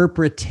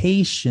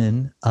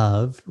interpretation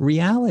of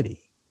reality.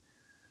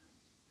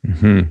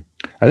 Mm-hmm.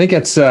 I think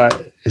that's,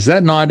 is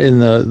that not in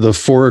the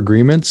Four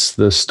Agreements,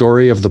 the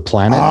story of the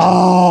planet?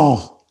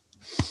 Oh,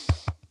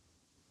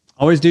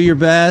 always do your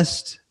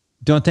best.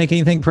 Don't take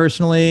anything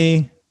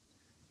personally.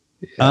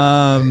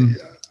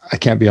 I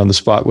can't be on the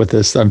spot with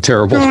this. I'm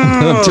terrible.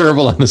 I'm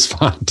terrible on the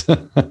spot.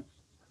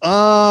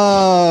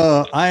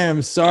 Oh, I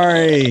am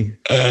sorry.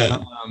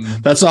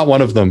 That's not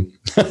one of them.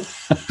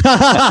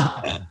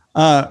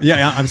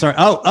 Yeah, I'm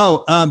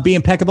sorry. Be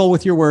impeccable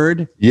with your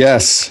word.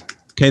 Yes.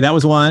 Okay, that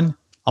was one.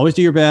 Always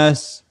do your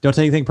best. Don't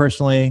take anything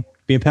personally.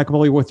 Be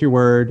impeccable with your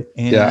word.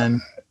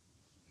 And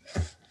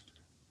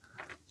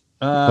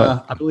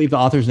I believe the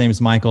author's name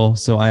is Michael,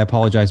 so I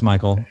apologize,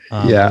 Michael.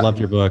 I loved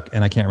your book,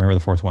 and I can't remember the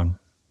fourth one.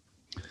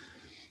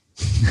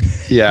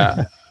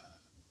 Yeah.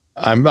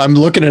 I'm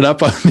looking it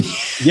up on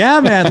the Yeah,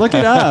 man, look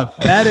it up.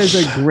 That is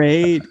a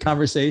great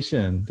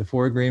conversation. The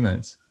Four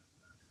Agreements.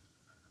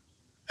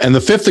 And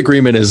the fifth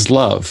agreement is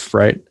love,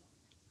 right?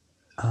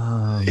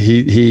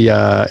 He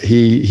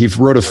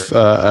wrote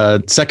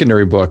a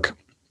secondary book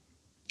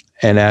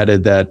and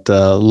added that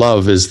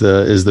love is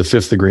the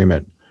fifth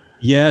agreement.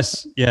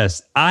 Yes.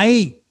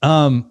 I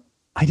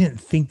didn't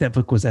think that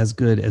book was as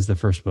good as the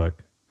first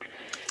book.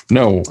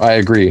 No, I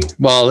agree.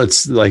 Well,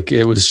 it's like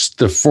it was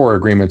the Four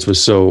Agreements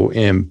was so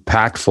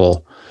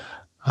impactful.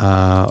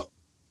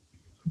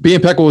 Be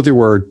impeccable with your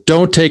word.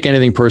 Don't take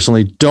anything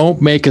personally.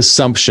 Don't make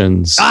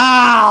assumptions.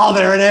 Oh,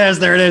 there it is.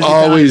 There it is.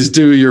 Always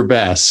do your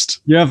best.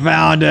 You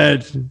found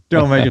it.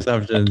 Don't make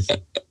assumptions.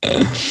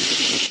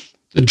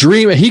 The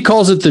dream, he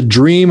calls it the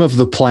dream of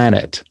the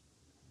planet.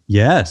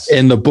 Yes.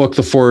 In the book,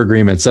 The Four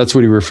Agreements, that's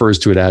what he refers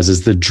to it as,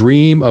 is the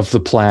dream of the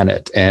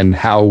planet, and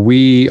how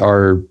we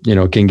are,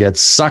 can get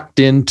sucked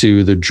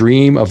into the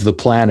dream of the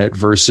planet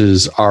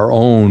versus our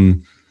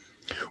own,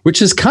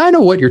 which is kind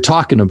of what you're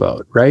talking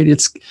about, right?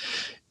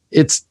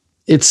 It's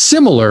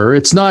similar.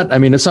 It's not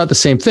the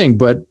same thing,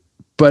 but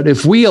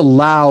if we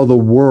allow the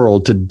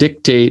world to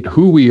dictate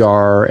who we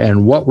are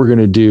and what we're going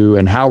to do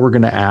and how we're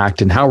going to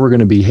act and how we're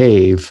going to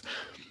behave,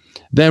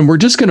 then we're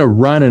just going to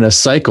run in a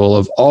cycle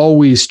of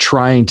always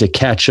trying to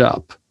catch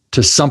up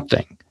to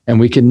something. And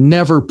we can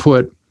never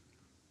put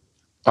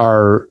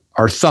our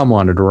thumb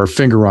on it or our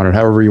finger on it,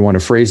 however you want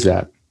to phrase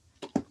that.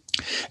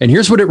 And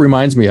here's what it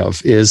reminds me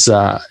of is,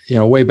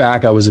 way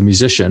back, I was a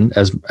musician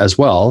as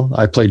well.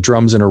 I played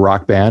drums in a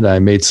rock band. I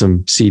made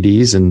some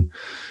CDs, and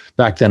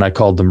back then I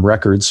called them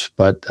records,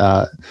 but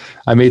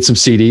I made some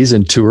CDs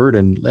and toured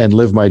and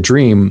lived my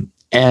dream.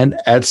 And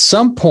at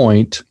some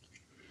point,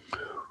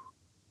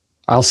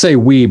 I'll say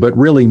we, but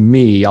really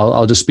me,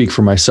 I'll just speak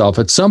for myself.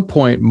 At some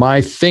point,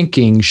 my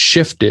thinking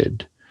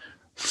shifted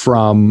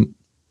from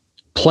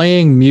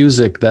playing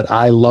music that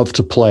I love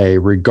to play,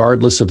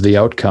 regardless of the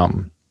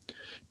outcome,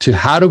 to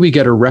how do we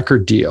get a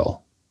record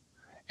deal,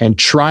 and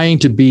trying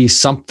to be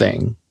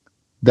something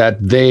that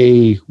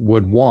they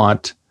would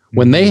want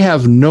when they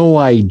have no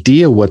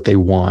idea what they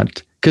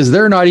want, because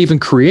they're not even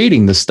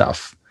creating the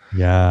stuff.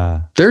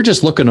 Yeah. They're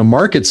just looking to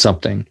market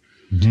something.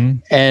 Mm-hmm.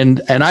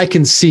 And I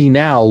can see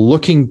now,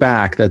 looking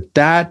back,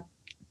 that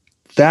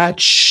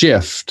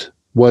shift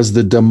was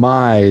the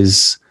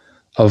demise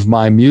of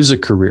my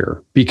music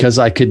career, because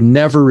I could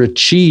never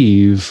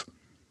achieve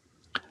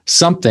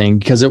something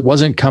because it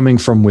wasn't coming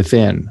from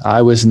within.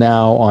 I was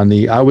now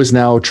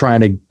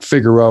trying to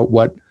figure out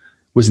what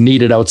was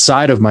needed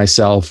outside of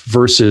myself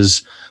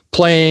versus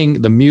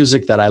playing the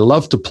music that I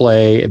love to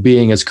play,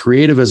 being as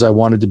creative as I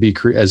wanted to be,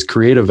 as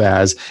creative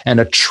as, and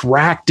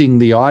attracting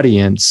the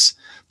audience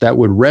that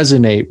would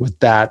resonate with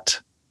that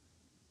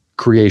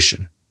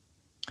creation.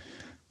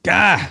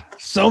 God,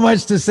 so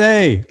much to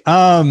say.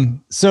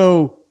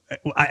 So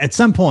at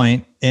some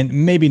point, and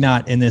maybe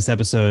not in this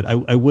episode,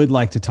 I would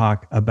like to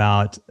talk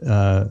about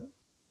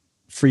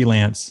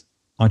freelance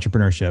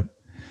entrepreneurship.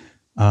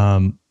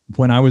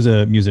 When I was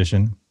a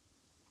musician,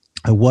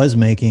 I was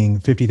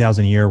making $50,000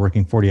 a year,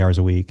 working 40 hours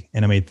a week.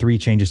 And I made 3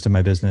 changes to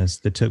my business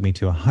that took me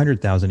to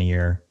 $100,000 a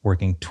year,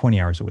 working 20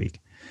 hours a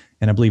week.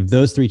 And I believe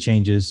those 3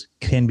 changes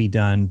can be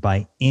done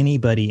by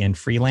anybody in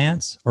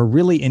freelance, or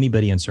really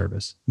anybody in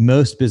service.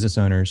 Most business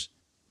owners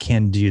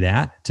can do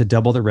that to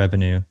double their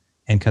revenue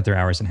and cut their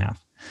hours in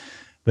half.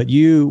 But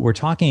you were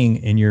talking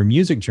in your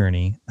music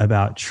journey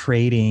about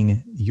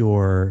trading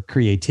your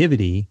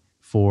creativity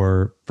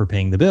for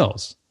paying the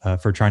bills,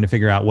 for trying to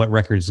figure out what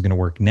record is going to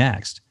work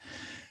next.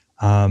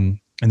 And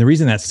the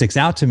reason that sticks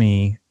out to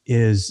me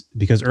is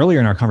because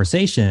earlier in our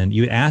conversation,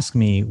 you asked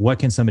me, what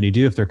can somebody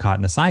do if they're caught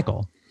in a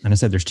cycle? And I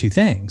said, there's 2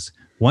 things.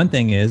 One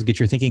thing is get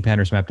your thinking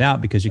patterns mapped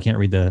out, because you can't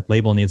read the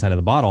label on the inside of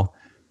the bottle.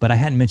 But I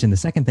hadn't mentioned the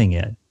second thing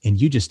yet, and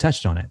you just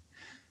touched on it.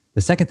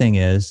 The second thing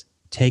is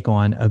take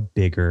on a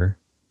bigger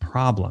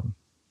problem.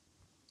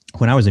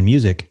 When I was in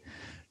music,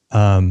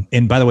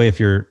 and by the way, if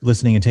you're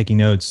listening and taking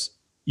notes,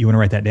 you want to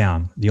write that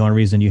down. The only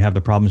reason you have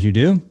the problems you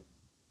do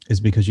is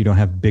because you don't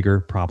have bigger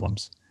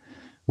problems.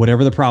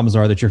 Whatever the problems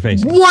are that you're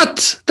facing.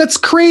 What? That's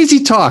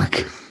crazy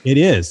talk. It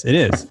is.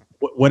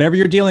 Whatever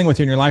you're dealing with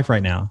in your life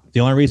right now, the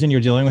only reason you're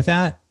dealing with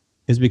that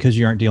is because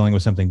you aren't dealing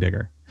with something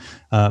bigger.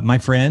 My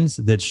friends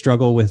that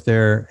struggle with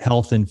their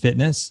health and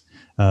fitness,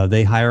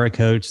 they hire a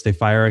coach, they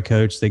fire a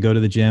coach, they go to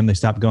the gym, they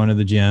stop going to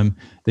the gym,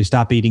 they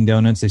stop eating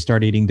donuts, they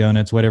start eating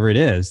donuts, whatever it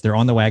is. They're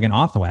on the wagon,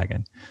 off the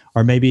wagon.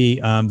 Or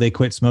maybe they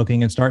quit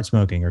smoking and start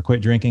smoking, or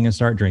quit drinking and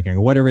start drinking,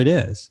 or whatever it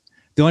is.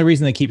 The only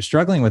reason they keep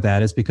struggling with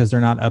that is because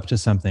they're not up to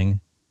something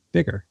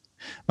bigger.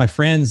 My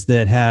friends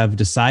that have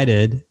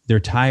decided they're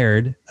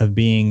tired of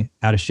being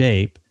out of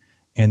shape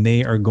and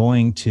they are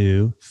going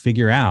to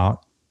figure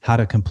out how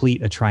to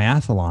complete a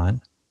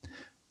triathlon,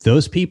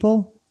 those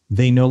people,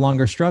 they no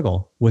longer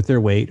struggle with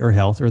their weight or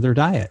health or their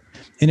diet.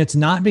 And it's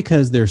not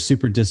because they're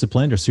super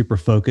disciplined or super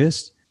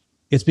focused.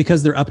 It's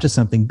because they're up to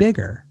something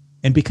bigger.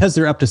 And because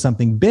they're up to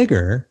something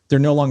bigger, they're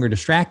no longer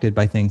distracted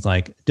by things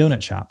like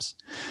donut shops.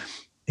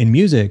 In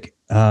music,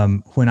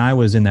 when I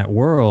was in that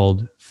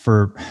world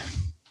for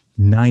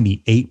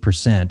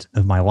 98%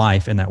 of my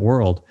life in that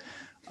world,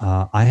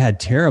 I had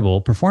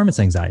terrible performance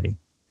anxiety,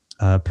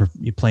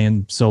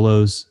 playing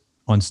solos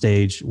on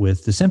stage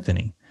with the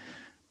symphony.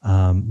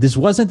 This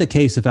wasn't the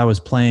case if I was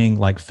playing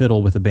like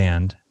fiddle with a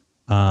band,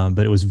 but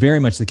it was very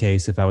much the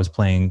case if I was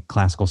playing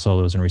classical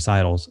solos and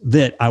recitals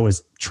that I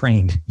was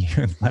trained,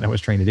 that I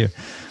was trained to do.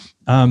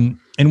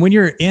 And when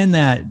you're in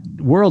that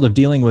world of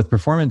dealing with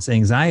performance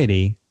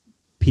anxiety,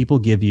 people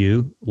give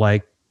you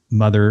like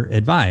mother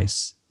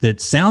advice that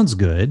sounds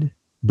good,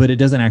 but it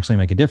doesn't actually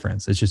make a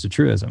difference. It's just a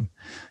truism.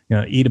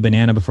 Eat a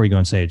banana before you go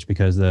on stage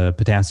because the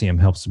potassium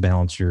helps to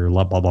balance your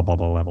blah, blah, blah, blah,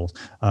 blah levels.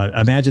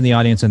 Imagine the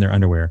audience in their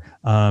underwear.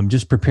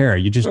 Just prepare.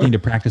 You just need to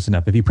practice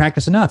enough. If you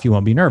practice enough, you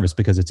won't be nervous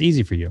because it's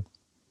easy for you.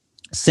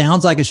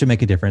 Sounds like it should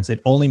make a difference.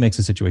 It only makes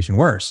the situation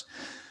worse.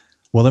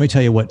 Well, let me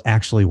tell you what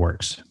actually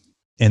works.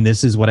 And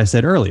this is what I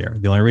said earlier.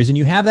 The only reason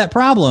you have that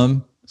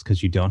problem is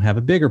because you don't have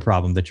a bigger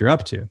problem that you're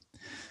up to.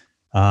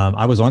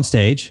 I was on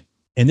stage,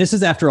 and this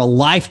is after a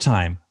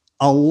lifetime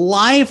of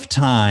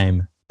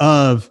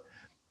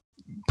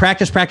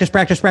practice,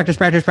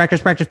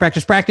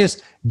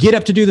 get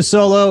up to do the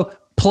solo,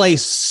 play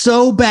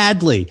so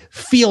badly,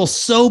 feel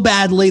so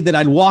badly that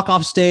I'd walk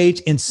off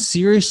stage and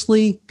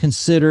seriously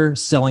consider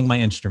selling my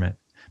instrument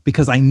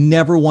because I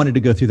never wanted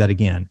to go through that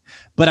again.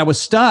 But I was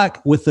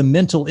stuck with the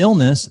mental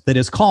illness that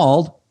is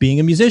called being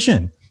a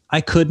musician.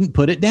 I couldn't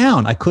put it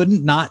down. I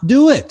couldn't not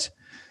do it.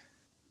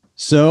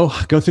 So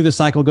go through the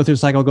cycle.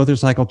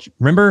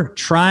 Remember,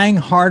 trying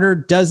harder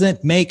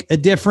doesn't make a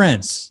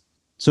difference.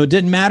 So it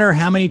didn't matter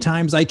how many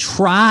times I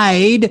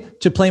tried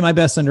to play my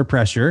best under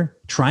pressure.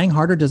 Trying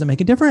harder doesn't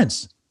make a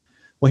difference.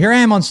 Well, here I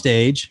am on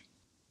stage.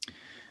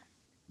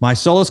 My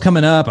solo's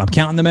coming up. I'm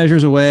counting the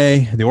measures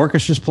away. The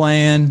orchestra's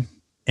playing,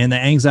 and the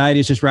anxiety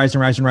is just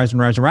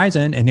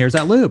rising. And here's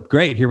that loop.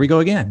 Great. Here we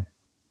go again.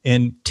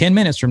 In 10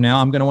 minutes from now,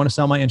 I'm going to want to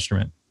sell my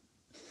instrument.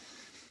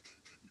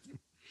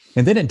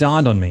 And then it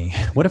dawned on me,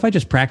 what if I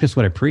just practice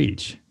what I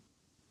preach?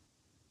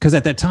 Because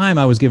at that time,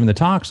 I was giving the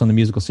talks on the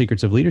musical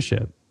secrets of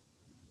leadership.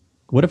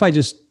 What if I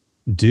just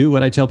do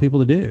what I tell people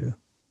to do?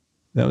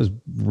 That was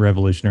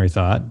revolutionary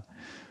thought.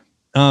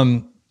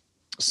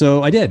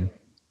 So I did.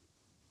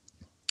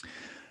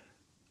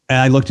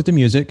 I looked at the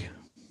music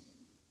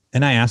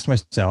and I asked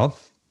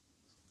myself,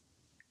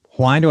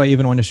 why do I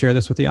even want to share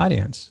this with the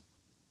audience?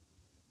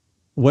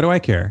 What do I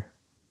care?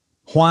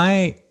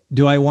 Why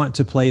do I want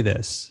to play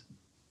this?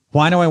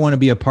 Why do I want to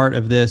be a part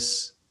of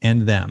this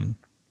and them?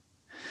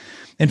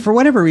 And for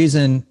whatever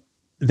reason,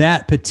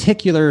 that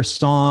particular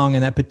song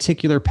and that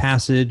particular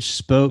passage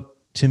spoke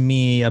to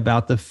me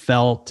about the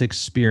felt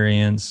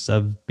experience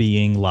of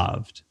being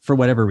loved for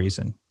whatever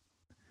reason.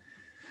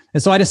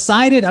 And so I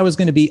decided I was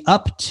going to be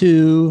up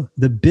to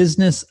the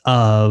business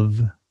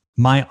of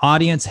my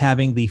audience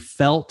having the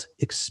felt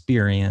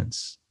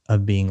experience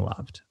of being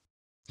loved.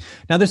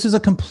 Now, this is a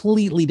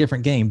completely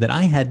different game that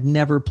I had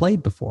never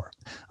played before.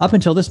 Up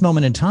until this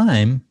moment in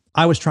time,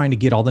 I was trying to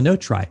get all the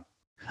notes right.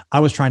 I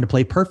was trying to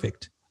play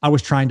perfect. I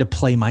was trying to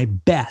play my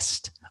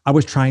best. I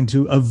was trying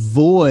to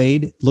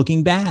avoid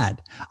looking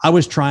bad. I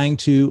was trying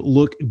to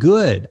look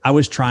good. I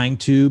was trying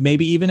to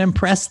maybe even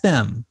impress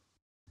them.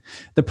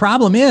 The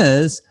problem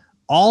is,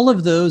 all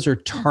of those are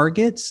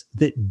targets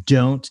that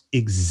don't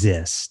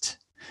exist.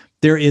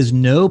 There is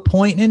no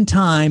point in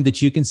time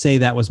that you can say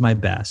that was my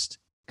best.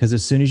 Because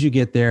as soon as you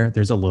get there,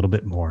 there's a little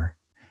bit more.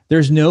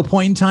 There's no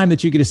point in time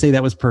that you get to say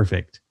that was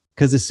perfect.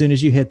 Because as soon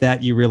as you hit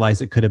that, you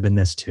realize it could have been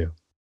this too.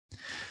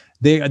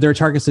 There are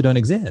targets that don't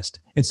exist.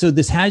 And so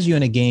this has you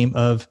in a game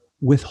of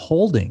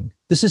withholding.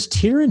 This is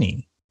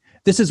tyranny.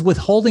 This is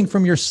withholding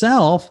from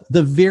yourself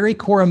the very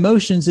core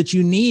emotions that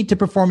you need to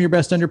perform your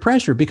best under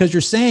pressure. Because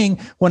you're saying,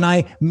 when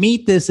I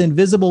meet this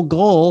invisible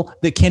goal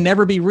that can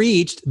never be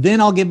reached,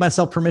 then I'll give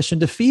myself permission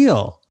to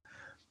feel.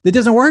 It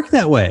doesn't work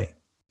that way.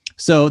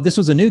 So this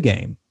was a new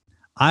game.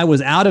 I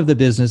was out of the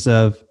business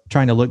of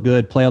trying to look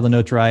good, play all the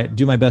notes right,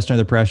 do my best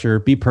under pressure,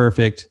 be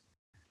perfect.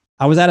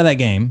 I was out of that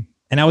game,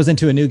 and I was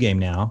into a new game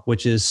now,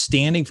 which is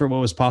standing for what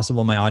was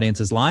possible in my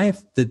audience's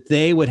life, that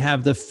they would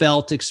have the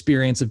felt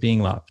experience of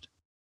being loved.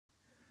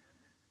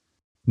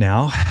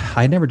 Now,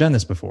 I had never done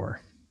this before.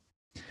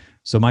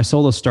 So my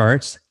solo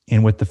starts,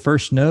 And with the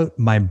first note,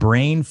 my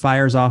brain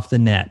fires off the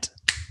net.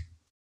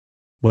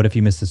 What if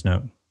you miss this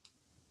note?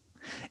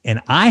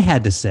 And I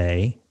had to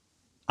say,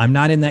 I'm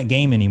not in that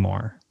game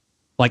anymore.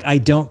 Like, I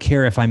don't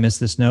care if I miss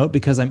this note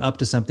because I'm up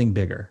to something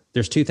bigger.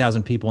 There's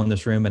 2,000 people in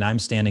this room and I'm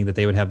standing that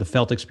they would have the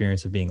felt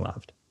experience of being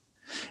loved.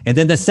 And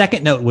then the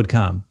second note would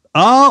come.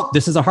 Oh,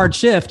 this is a hard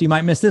shift. You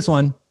might miss this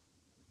one.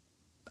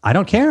 I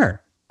don't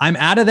care. I'm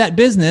out of that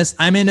business.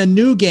 I'm in a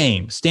new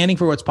game, standing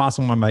for what's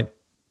possible.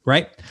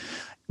 Right?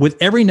 With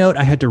every note,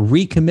 I had to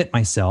recommit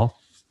myself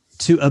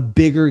to a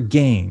bigger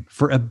game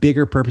for a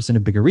bigger purpose and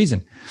a bigger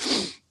reason.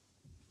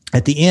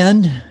 At the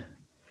end,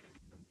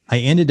 I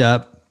ended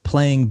up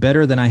playing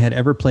better than I had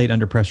ever played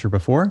under pressure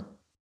before.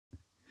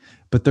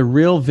 But the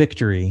real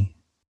victory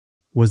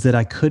was that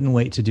I couldn't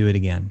wait to do it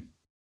again.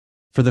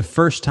 For the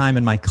first time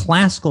in my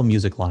classical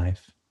music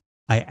life,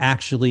 I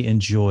actually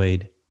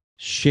enjoyed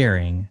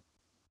sharing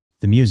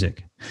the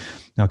music.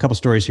 Now, a couple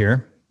stories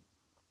here.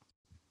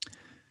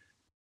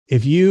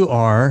 If you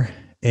are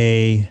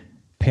a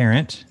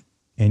parent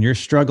and you're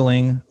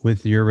struggling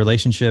with your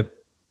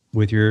relationship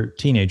with your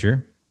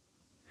teenager,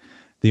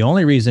 the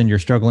only reason you're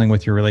struggling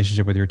with your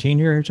relationship with your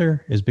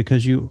teenager is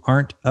because you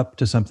aren't up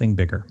to something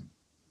bigger.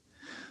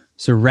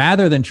 So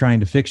rather than trying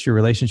to fix your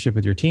relationship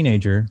with your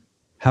teenager,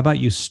 how about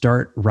you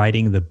start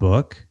writing the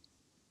book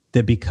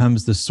that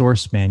becomes the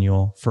source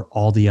manual for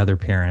all the other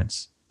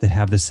parents that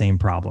have the same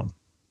problem?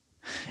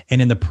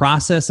 And in the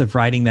process of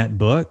writing that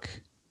book,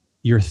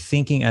 you're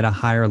thinking at a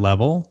higher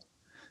level.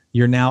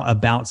 You're now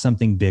about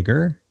something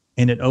bigger,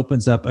 and it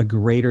opens up a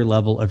greater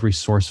level of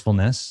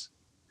resourcefulness.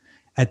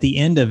 At the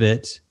end of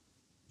it,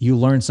 you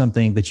learn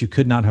something that you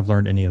could not have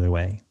learned any other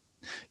way.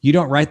 You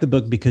don't write the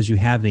book because you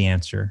have the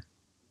answer.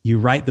 You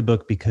write the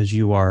book because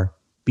you are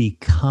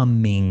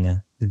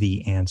becoming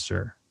the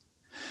answer.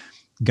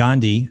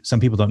 Gandhi, some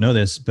people don't know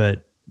this,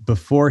 but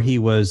before he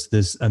was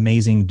this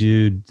amazing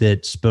dude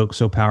that spoke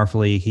so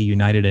powerfully, he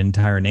united an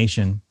entire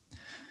nation.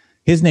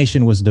 His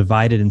nation was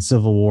divided in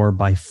civil war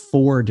by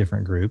 4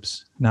 different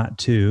groups, not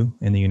 2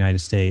 in the United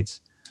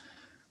States.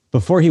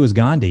 Before he was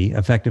Gandhi,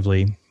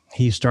 effectively,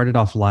 he started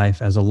off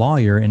life as a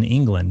lawyer in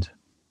England.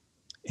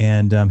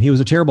 And he was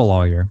a terrible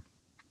lawyer.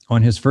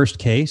 On his first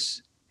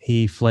case,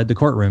 he fled the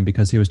courtroom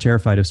because he was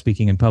terrified of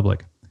speaking in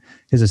public.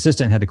 His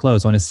assistant had to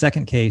close. On his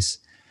second case,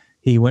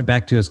 he went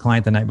back to his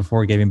client the night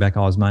before, gave him back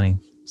all his money,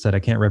 said, I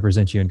can't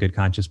represent you in good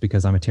conscience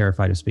because I'm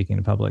terrified of speaking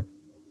in public.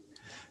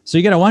 So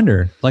you got to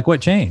wonder, like,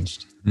 what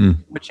changed?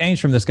 What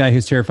changed from this guy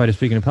who's terrified of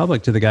speaking in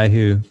public to the guy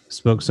who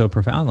spoke so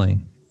profoundly?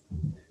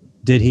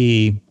 Did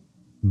he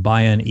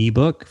buy an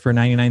ebook for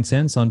 99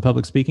 cents on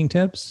public speaking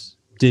tips?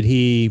 Did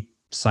he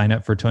sign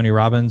up for Tony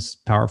Robbins'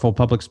 powerful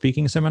public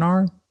speaking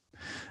seminar?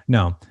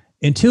 No.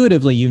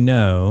 Intuitively, you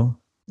know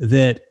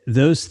that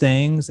those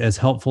things, as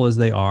helpful as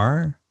they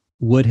are,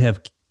 would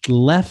have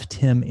left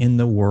him in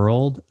the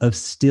world of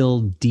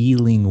still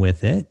dealing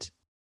with it,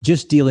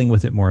 just dealing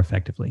with it more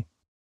effectively.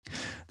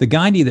 The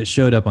Gandhi that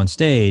showed up on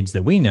stage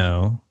that we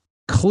know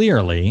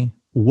clearly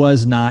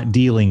was not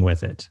dealing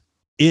with it.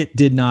 It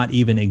did not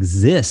even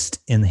exist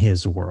in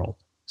his world.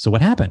 So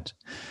what happened?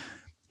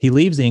 He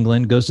leaves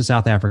England, goes to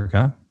South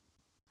Africa,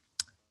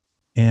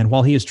 and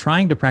while he is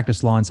trying to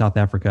practice law in South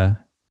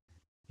Africa,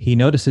 he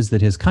notices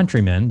that his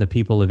countrymen, the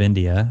people of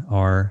India,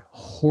 are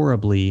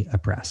horribly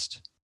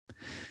oppressed.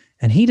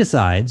 And he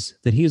decides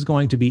that he is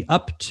going to be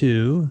up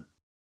to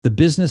the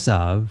business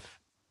of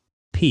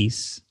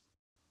peace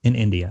in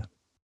India.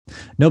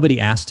 Nobody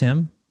asked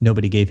him.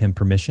 Nobody gave him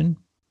permission.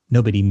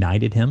 Nobody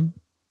knighted him.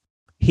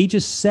 He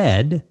just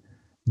said,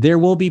 there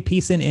will be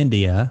peace in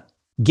India.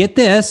 Get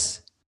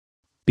this,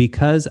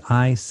 because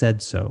I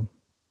said so.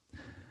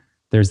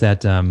 There's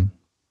that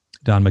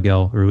Don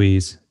Miguel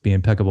Ruiz, be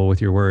impeccable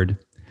with your word.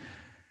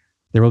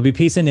 There will be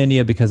peace in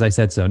India because I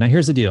said so. Now,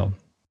 here's the deal.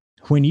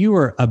 When you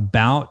are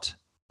about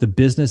the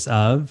business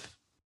of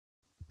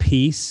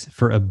peace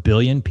for 1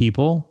 billion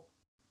people,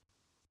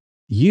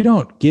 you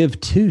don't give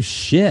 2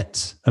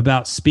 shits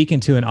about speaking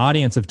to an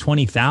audience of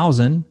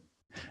 20,000.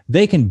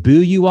 They can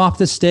boo you off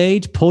the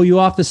stage, pull you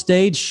off the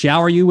stage,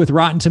 shower you with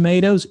rotten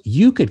tomatoes.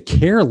 You could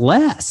care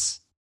less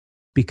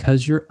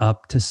because you're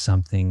up to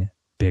something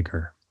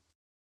bigger.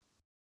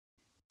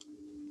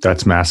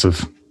 That's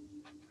massive.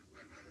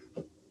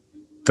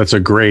 That's a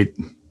great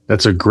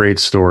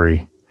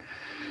story.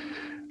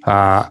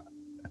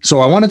 So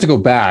I wanted to go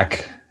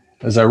back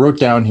as I wrote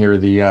down here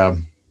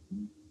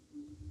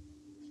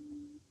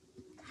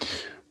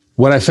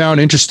what I found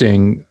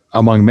interesting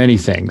among many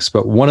things,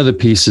 but one of the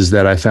pieces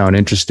that I found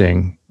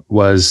interesting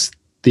was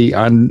the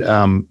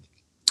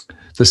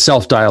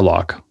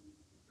self-dialogue.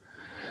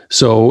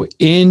 So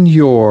in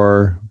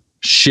your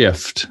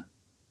shift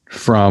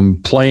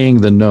from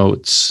playing the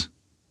notes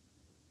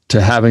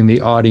to having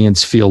the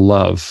audience feel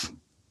love,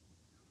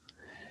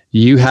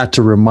 you had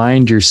to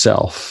remind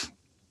yourself.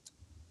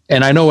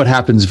 And I know it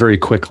happens very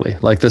quickly.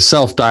 Like the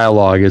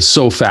self-dialogue is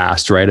so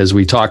fast, right? As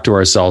we talk to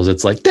ourselves,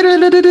 it's like,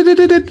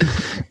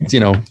 it's,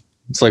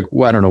 it's like,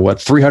 well, I don't know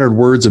what, 300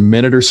 words a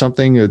minute or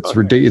something. It's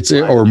ridiculous,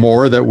 or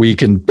more that we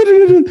can,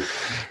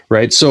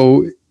 right?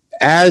 So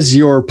as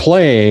you're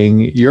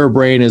playing, your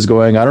brain is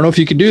going, I don't know if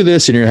you can do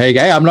this. And you're,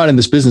 hey, I'm not in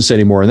this business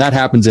anymore. And that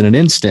happens in an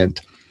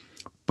instant.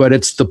 But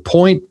it's the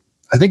point,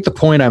 I think the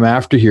point I'm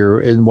after here,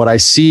 and what I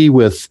see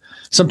with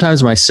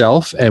sometimes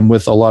myself and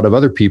with a lot of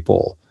other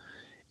people,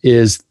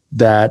 is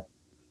that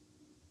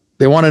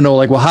they want to know,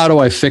 like, well, how do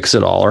I fix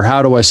it all? Or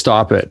how do I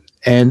stop it?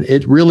 And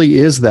it really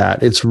is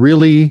that. It's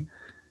really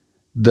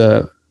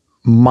the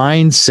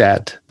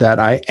mindset that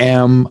I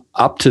am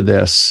up to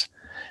this.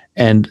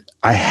 And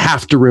I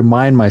have to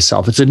remind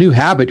myself, it's a new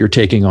habit you're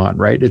taking on,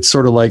 right? It's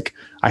sort of like,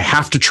 I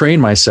have to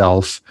train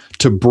myself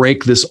to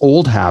break this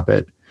old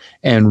habit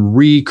and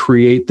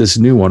recreate this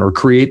new one, or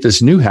create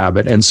this new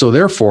habit. And so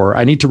therefore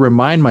I need to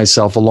remind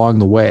myself along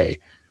the way.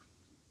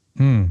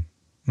 I'm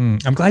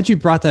glad you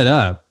brought that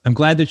up. I'm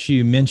glad that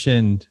you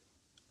mentioned,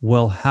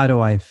 well, how do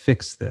I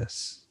fix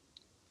this?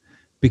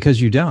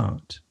 Because you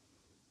don't.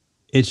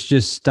 It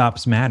just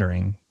stops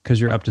mattering because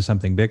you're up to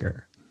something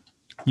bigger.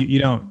 You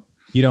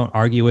don't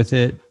argue with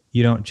it.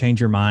 You don't change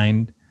your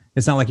mind.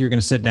 It's not like you're going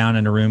to sit down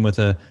in a room with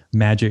a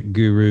magic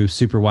guru,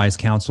 super wise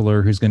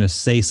counselor who's going to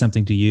say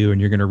something to you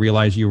and you're going to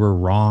realize you were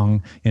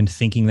wrong in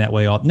thinking that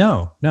way.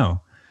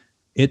 No,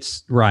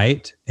 it's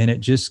right. And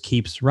it just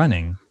keeps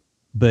running,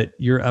 but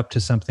you're up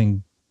to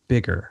something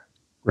bigger.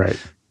 Right.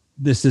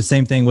 This is the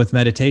same thing with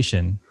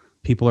meditation.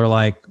 People are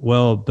like,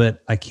 well,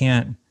 but I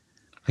can't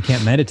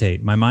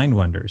meditate. My mind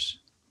wanders.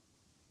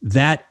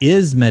 That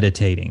is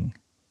meditating.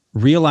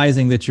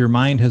 Realizing that your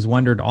mind has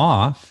wandered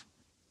off,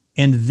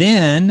 and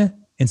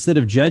then instead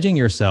of judging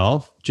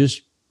yourself,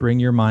 just bring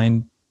your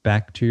mind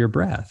back to your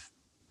breath.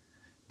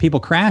 People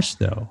crash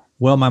though.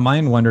 Well, my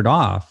mind wandered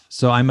off,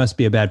 so I must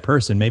be a bad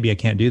person. Maybe I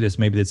can't do this.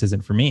 Maybe this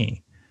isn't for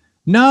me.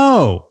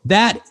 No,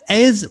 that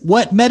is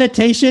what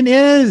meditation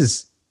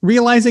is.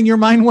 Realizing your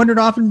mind wandered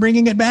off and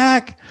bringing it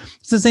back.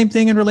 It's the same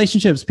thing in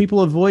relationships.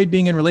 People avoid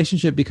being in a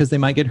relationship because they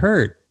might get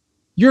hurt.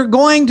 You're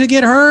going to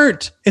get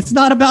hurt. It's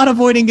not about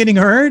avoiding getting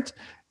hurt.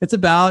 It's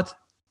about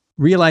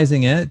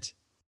realizing it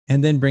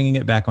and then bringing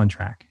it back on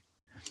track.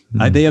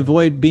 They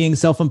avoid being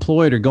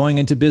self-employed or going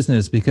into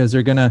business because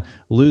they're going to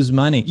lose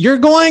money. You're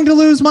going to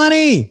lose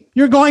money.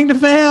 You're going to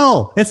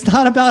fail. It's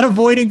not about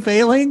avoiding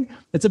failing.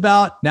 It's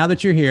about, now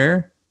that you're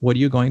here, what are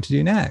you going to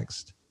do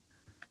next?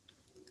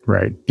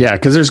 Right. Yeah.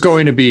 Because there's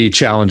going to be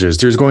challenges.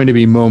 There's going to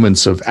be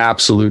moments of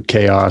absolute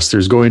chaos.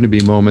 There's going to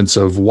be moments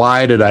of,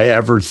 why did I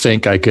ever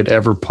think I could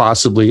ever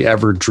possibly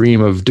ever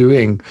dream of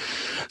doing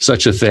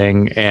such a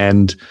thing?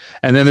 And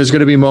then there's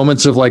going to be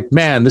moments of like,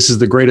 man, this is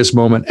the greatest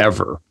moment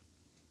ever.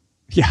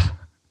 Yeah.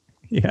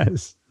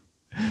 Yes.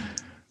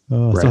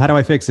 Oh, Right. So how do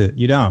I fix it?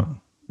 You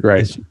don't.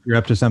 Right. You're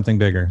up to something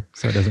bigger,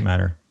 so it doesn't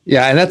matter.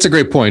 Yeah. And that's a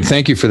great point.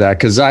 Thank you for that.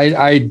 Because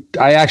I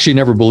actually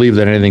never believe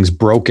that anything's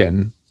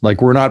broken.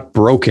 Like, we're not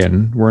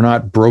broken. We're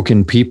not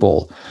broken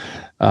people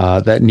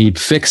that need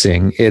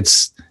fixing.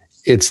 It's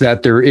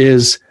that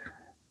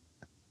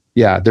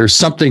there's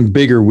something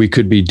bigger we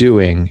could be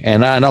doing.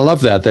 And I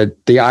love that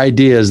the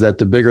idea is that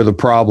the bigger the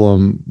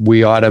problem,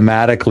 we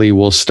automatically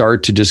will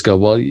start to just go,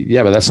 well,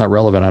 yeah, but that's not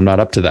relevant. I'm not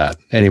up to that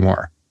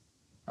anymore.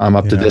 I'm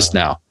up to this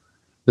now.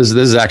 This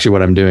is actually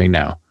what I'm doing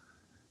now.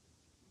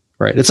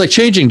 Right. It's like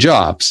changing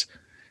jobs.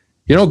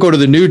 You don't go to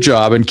the new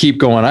job and keep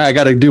going, I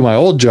got to do my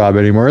old job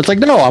anymore. It's like,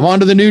 no, I'm on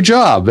to the new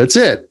job. That's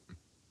it.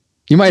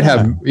 You might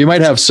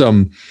have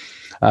some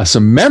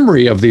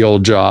memory of the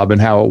old job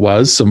and how it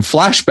was, some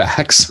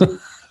flashbacks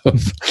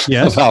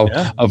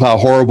of how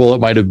horrible it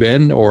might have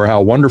been or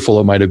how wonderful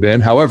it might have been.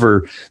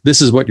 However,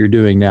 this is what you're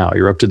doing now.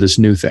 You're up to this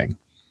new thing.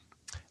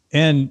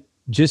 And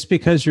just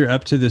because you're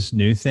up to this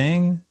new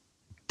thing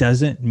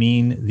doesn't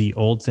mean the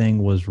old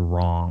thing was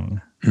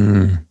wrong.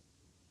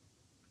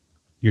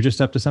 You're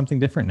just up to something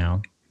different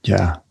now.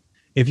 Yeah.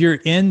 If you're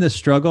in the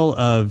struggle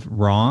of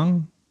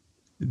wrong,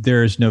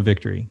 there's no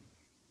victory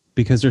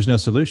because there's no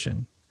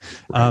solution.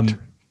 Right.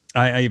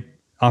 I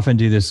often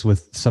do this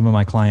with some of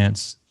my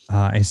clients.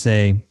 I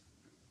say,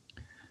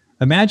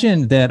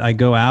 imagine that I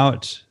go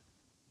out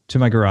to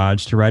my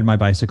garage to ride my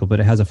bicycle, but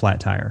it has a flat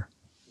tire.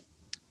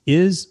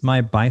 Is my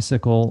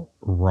bicycle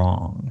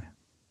wrong?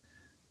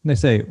 And they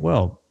say,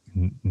 well,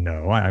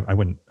 no, I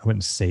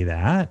wouldn't say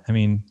that. I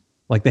mean,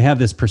 like, they have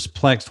this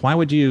perplexed. Why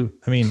would you?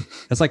 I mean,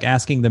 it's like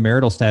asking the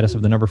marital status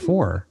of the number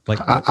 4. Like,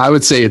 I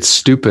would say it's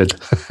stupid.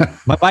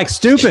 My bike's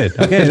stupid.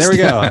 Okay, there we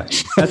go.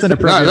 That's an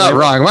appropriate. Not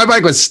wrong. My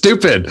bike was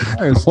stupid.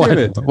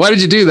 Why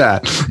did you do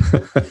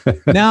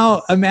that?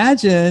 Now,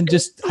 imagine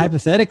just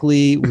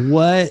hypothetically,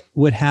 what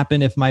would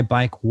happen if my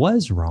bike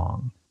was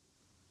wrong?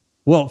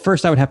 Well,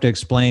 first I would have to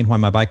explain why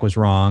my bike was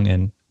wrong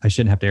and I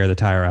shouldn't have to air the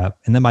tire up.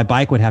 And then my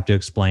bike would have to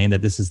explain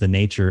that this is the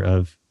nature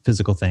of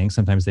physical things.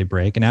 Sometimes they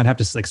break. And I'd have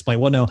to explain,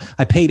 well, no,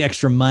 I paid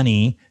extra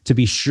money to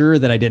be sure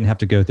that I didn't have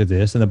to go through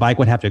this. And the bike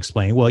would have to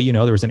explain, well,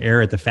 there was an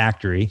error at the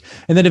factory.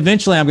 And then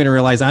eventually I'm going to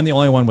realize I'm the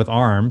only one with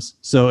arms.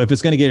 So if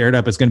it's going to get aired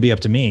up, it's going to be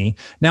up to me.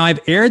 Now I've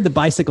aired the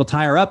bicycle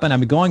tire up and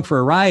I'm going for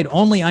a ride,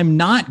 only I'm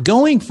not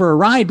going for a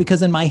ride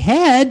because in my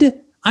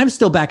head, I'm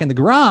still back in the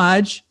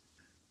garage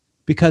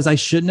because I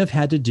shouldn't have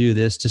had to do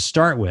this to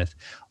start with.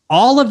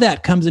 All of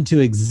that comes into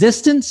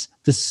existence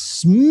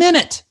the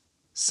minute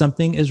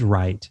something is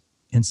right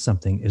and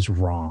something is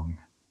wrong.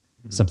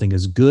 Something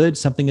is good,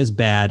 something is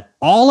bad.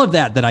 All of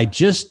that I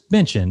just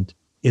mentioned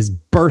is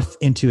birthed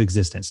into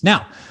existence.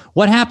 Now,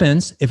 what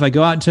happens if I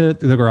go out to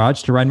the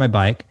garage to ride my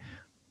bike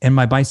and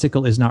my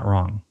bicycle is not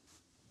wrong?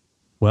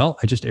 Well,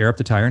 I just air up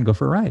the tire and go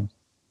for a ride.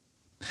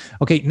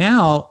 Okay,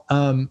 now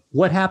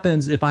what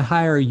happens if I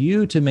hire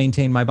you to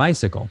maintain my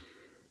bicycle?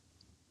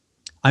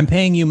 I'm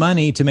paying you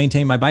money to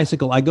maintain my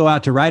bicycle. I go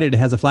out to ride it. It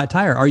has a flat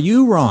tire. Are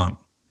you wrong?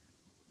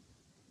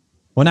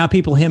 Well, now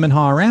people hem and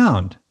haw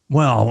around.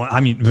 Well,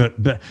 I mean,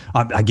 but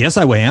I guess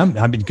I am.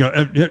 I mean,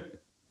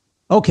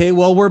 okay,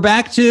 well, we're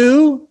back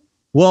to,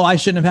 well, I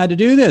shouldn't have had to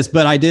do this,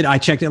 but I did. I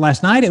checked it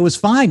last night. It was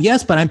fine.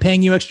 Yes, but I'm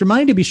paying you extra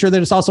money to be sure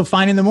that it's also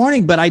fine in the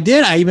morning. But I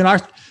did.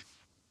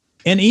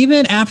 And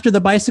even after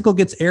the bicycle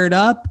gets aired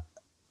up,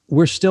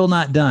 we're still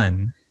not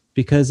done,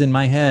 because in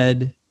my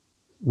head,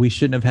 we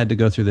shouldn't have had to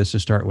go through this to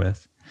start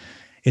with.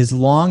 As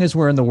long as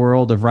we're in the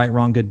world of right,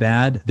 wrong, good,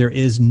 bad, there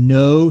is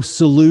no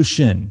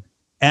solution.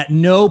 At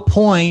no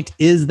point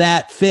is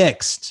that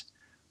fixed.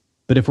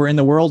 But if we're in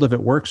the world of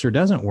it works or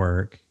doesn't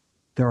work,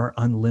 there are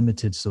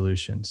unlimited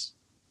solutions.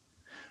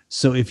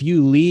 So if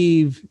you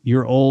leave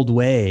your old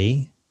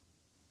way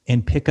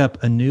and pick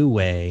up a new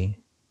way,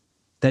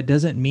 that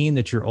doesn't mean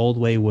that your old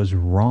way was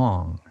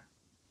wrong.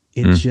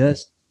 It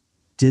just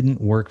didn't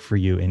work for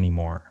you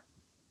anymore.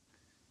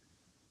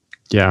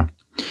 Yeah.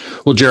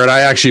 Well, Jarrod,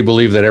 I actually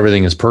believe that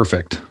everything is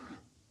perfect.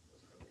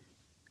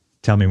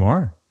 Tell me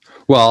more.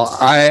 Well,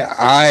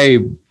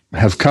 I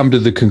have come to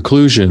the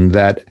conclusion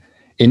that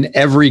in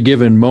every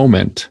given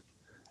moment,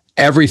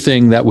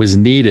 everything that was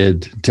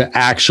needed to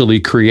actually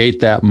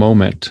create that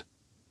moment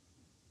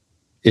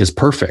is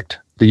perfect.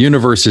 The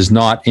universe is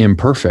not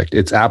imperfect.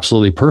 It's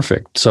absolutely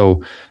perfect.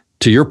 So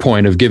to your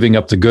point of giving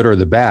up the good or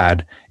the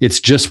bad, it's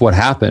just what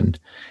happened.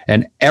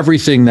 And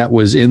everything that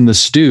was in the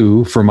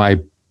stew for my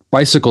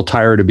bicycle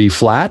tire to be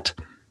flat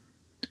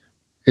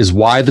is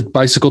why the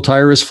bicycle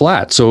tire is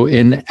flat. So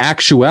in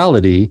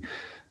actuality,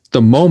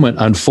 the moment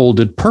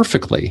unfolded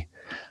perfectly.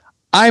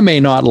 I may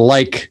not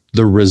like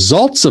the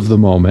results of the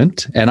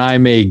moment, and I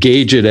may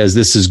gauge it as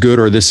this is good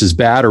or this is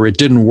bad, or it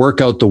didn't work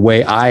out the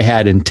way I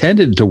had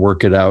intended to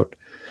work it out.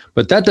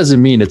 But that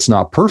doesn't mean it's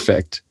not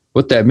perfect.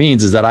 What that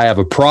means is that I have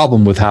a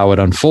problem with how it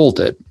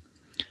unfolded.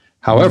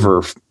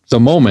 However, the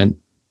moment,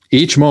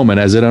 each moment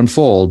as it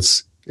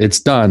unfolds, it's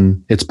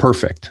done, it's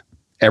perfect.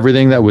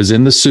 Everything that was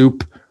in the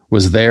soup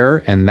was there,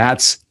 and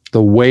that's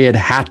the way it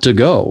had to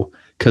go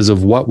because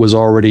of what was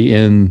already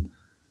in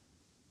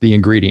the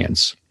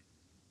ingredients.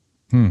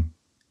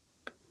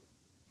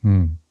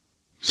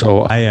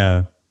 So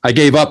I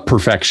gave up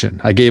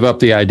perfection. I gave up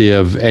the idea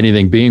of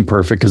anything being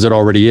perfect because it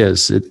already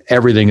is.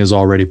 Everything is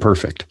already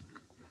perfect.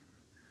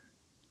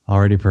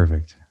 Already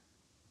perfect.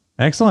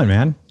 Excellent,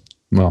 man.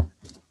 Well,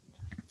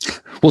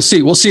 we'll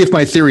see. We'll see if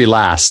my theory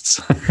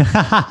lasts.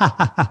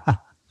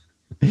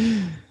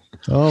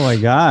 Oh my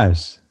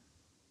gosh.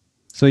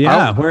 So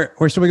yeah,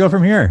 where should we go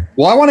from here?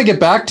 Well, I want to get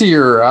back to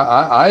your.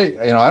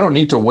 I don't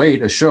need to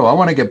wait a show. I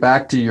want to get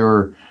back to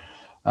your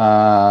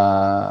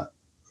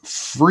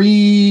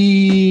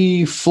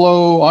free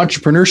flow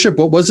entrepreneurship.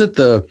 What was it?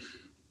 The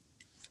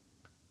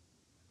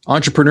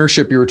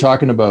entrepreneurship you were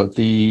talking about,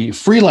 the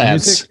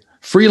freelance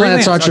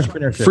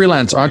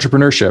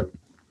entrepreneurship.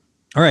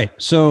 All right.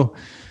 So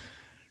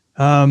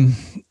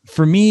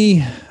for me,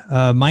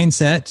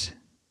 mindset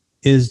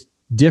is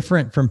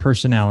different from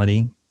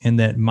personality in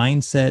that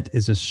mindset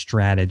is a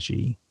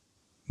strategy.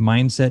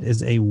 Mindset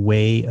is a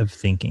way of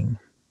thinking.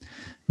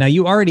 Now,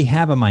 you already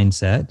have a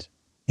mindset,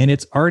 and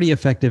it's already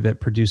effective at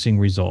producing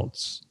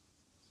results.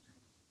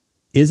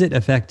 Is it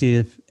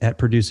effective at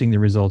producing the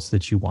results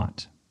that you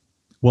want?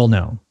 Well,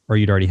 no, or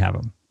you'd already have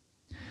them.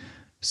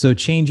 So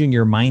changing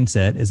your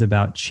mindset is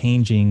about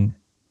changing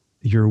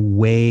your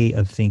way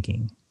of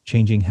thinking,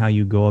 changing how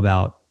you go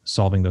about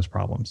solving those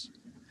problems.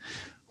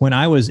 When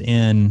I was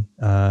in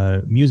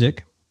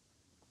music,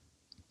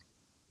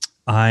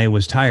 I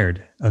was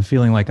tired of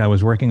feeling like I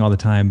was working all the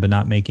time, but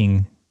not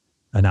making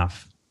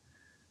enough.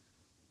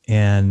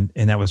 And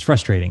that was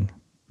frustrating.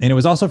 And it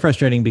was also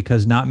frustrating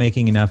because not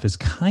making enough is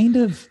kind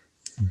of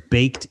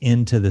baked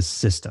into the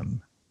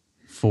system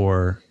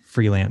for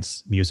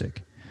freelance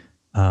music.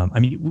 I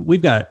mean,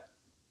 we've got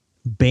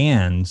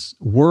bands,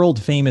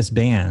 world famous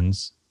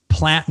bands,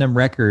 platinum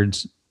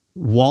records,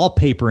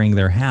 wallpapering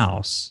their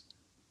house,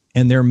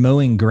 and they're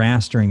mowing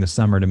grass during the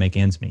summer to make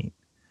ends meet.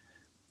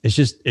 It's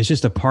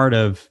just a part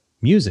of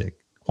music.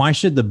 Why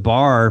should the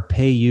bar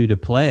pay you to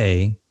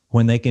play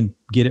when they can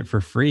get it for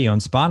free on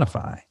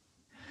Spotify?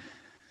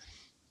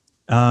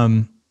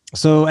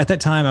 So at that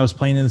time I was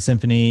playing in the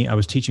symphony, I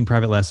was teaching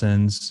private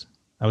lessons,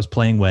 I was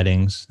playing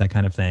weddings, that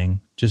kind of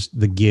thing. Just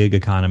the gig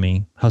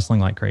economy, hustling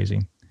like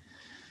crazy.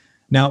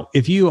 Now,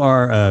 if you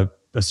are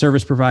a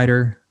service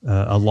provider,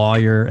 a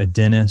lawyer, a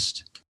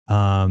dentist,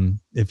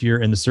 if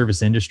you're in the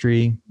service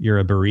industry, you're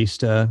a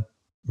barista,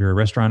 you're a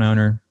restaurant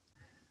owner,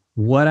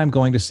 what I'm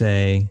going to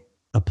say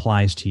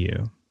applies to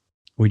you.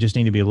 We just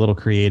need to be a little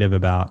creative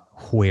about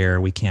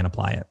where we can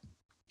apply it.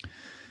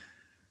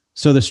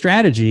 So the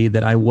strategy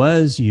that I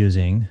was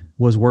using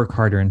was work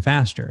harder and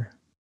faster.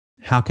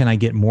 How can I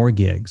get more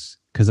gigs?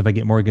 Because if I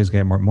get more gigs, I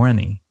get more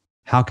money.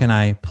 How can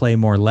I play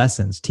more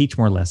lessons, teach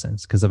more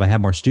lessons? Because if I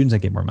have more students, I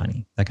get more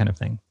money, that kind of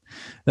thing.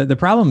 The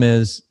problem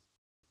is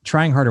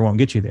trying harder won't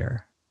get you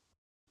there.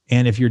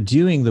 And if you're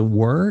doing the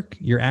work,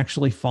 you're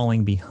actually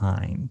falling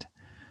behind.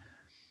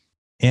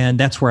 And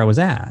that's where I was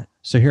at.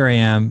 So here I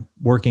am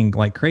working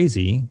like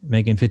crazy,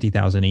 making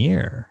 $50,000 a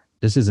year.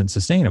 This isn't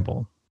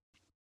sustainable.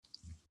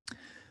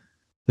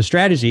 The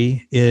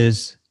strategy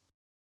is,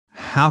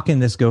 how can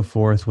this go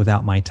forth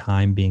without my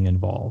time being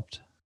involved?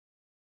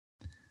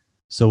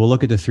 So we'll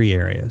look at the 3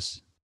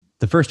 areas.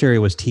 The first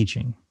area was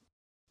teaching.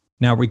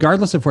 Now,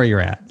 regardless of where you're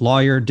at,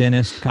 lawyer,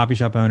 dentist, coffee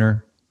shop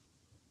owner,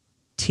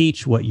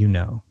 teach what you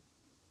know.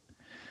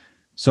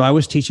 So I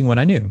was teaching what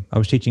I knew. I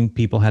was teaching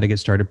people how to get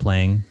started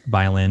playing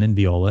violin and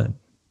viola.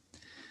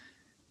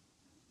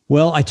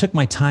 Well, I took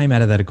my time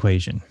out of that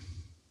equation.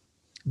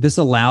 This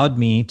allowed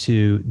me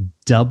to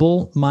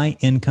double my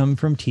income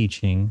from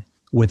teaching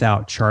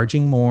without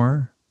charging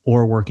more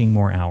or working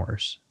more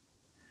hours.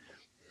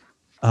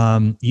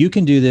 You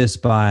can do this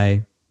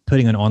by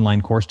putting an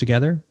online course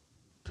together,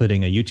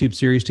 putting a YouTube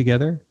series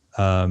together,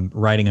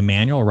 writing a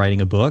manual,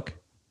 writing a book,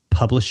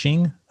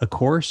 publishing a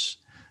course,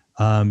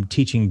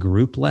 teaching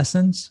group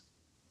lessons.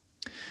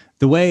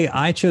 The way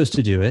I chose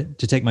to do it,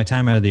 to take my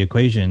time out of the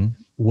equation,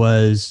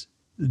 was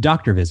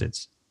doctor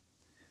visits.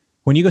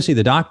 When you go see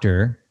the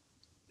doctor,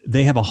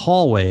 they have a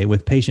hallway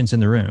with patients in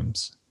the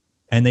rooms,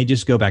 and they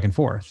just go back and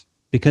forth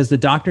because the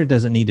doctor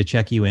doesn't need to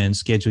check you in,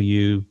 schedule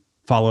you,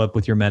 follow up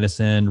with your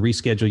medicine,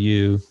 reschedule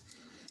you.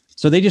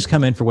 So they just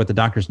come in for what the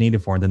doctor's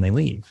needed for, and then they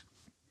leave.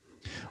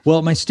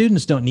 Well, my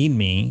students don't need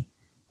me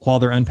while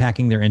they're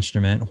unpacking their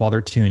instrument, while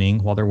they're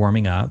tuning, while they're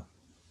warming up.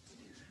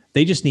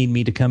 They just need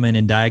me to come in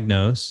and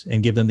diagnose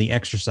and give them the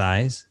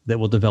exercise that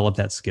will develop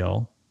that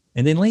skill,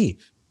 and then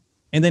leave,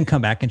 and then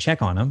come back and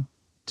check on them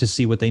to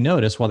see what they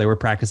noticed while they were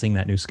practicing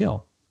that new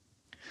skill.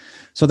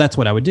 So that's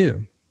what I would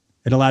do.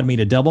 It allowed me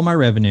to double my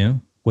revenue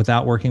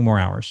without working more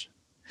hours.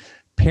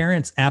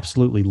 Parents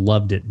absolutely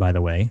loved it, by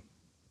the way,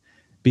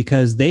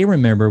 because they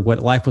remember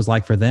what life was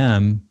like for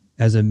them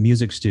as a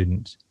music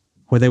student,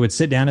 where they would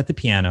sit down at the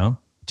piano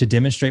to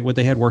demonstrate what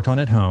they had worked on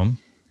at home,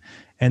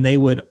 and they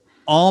would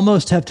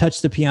almost have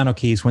touched the piano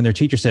keys when their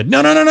teacher said,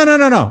 no,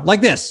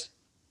 like this.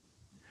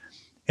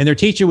 And their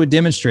teacher would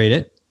demonstrate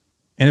it,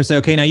 and they'd say,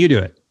 okay, now you do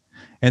it.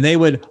 And they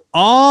would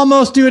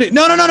almost do it.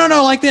 No,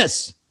 like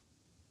this.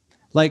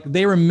 Like,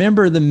 they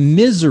remember the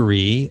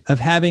misery of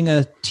having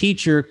a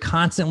teacher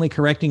constantly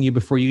correcting you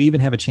before you even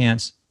have a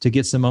chance to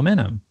get some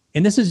momentum.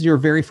 And this is your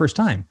very first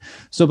time.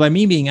 So by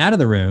me being out of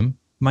the room,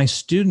 my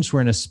students were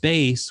in a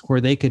space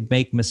where they could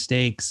make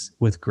mistakes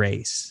with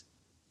grace.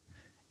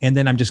 And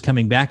then I'm just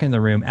coming back in the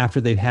room after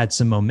they've had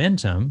some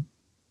momentum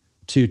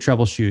to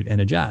troubleshoot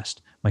and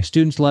adjust. My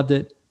students loved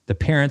it. The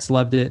parents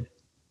loved it.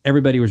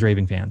 Everybody was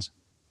raving fans.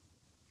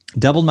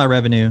 Doubled my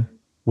revenue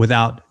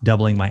without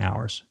doubling my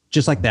hours,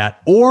 just like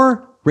that,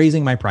 or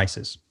raising my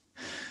prices.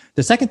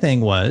 The second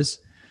thing was,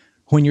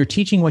 when you're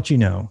teaching what you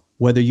know,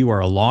 whether you are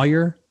a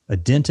lawyer, a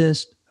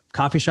dentist,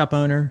 coffee shop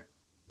owner,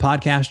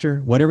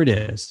 podcaster, whatever it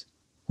is,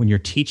 when you're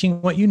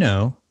teaching what you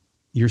know,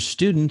 your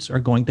students are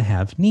going to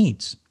have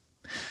needs.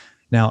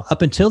 Now,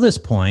 up until this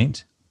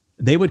point,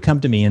 they would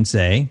come to me and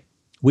say,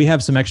 we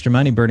have some extra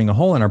money burning a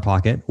hole in our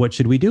pocket. What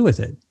should we do with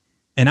it?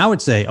 And I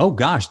would say, oh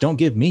gosh, don't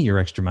give me your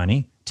extra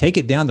money. Take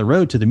it down the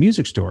road to the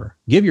music store.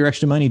 Give your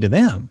extra money to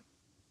them.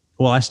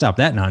 Well, I stopped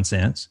that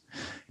nonsense.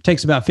 It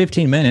takes about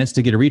 15 minutes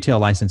to get a retail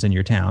license in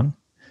your town.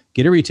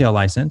 Get a retail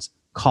license,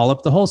 call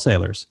up the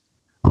wholesalers.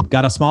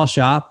 Got a small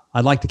shop.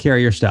 I'd like to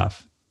carry your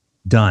stuff.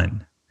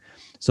 Done.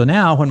 So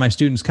now when my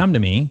students come to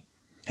me,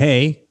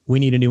 hey, we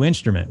need a new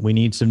instrument. We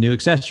need some new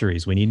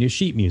accessories. We need new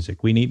sheet music.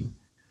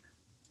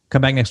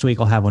 Come back next week.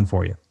 I'll have one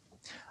for you.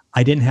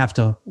 I didn't have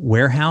to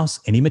warehouse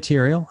any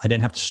material. I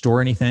didn't have to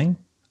store anything.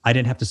 I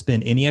didn't have to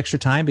spend any extra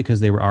time because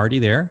they were already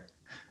there.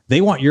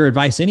 They want your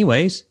advice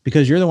anyways,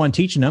 because you're the one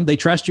teaching them. They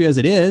trust you as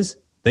it is.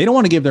 They don't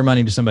want to give their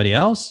money to somebody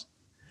else.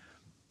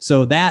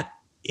 So that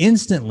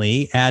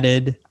instantly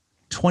added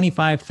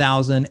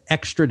 $25,000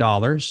 extra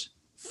dollars,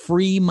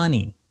 free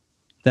money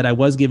that I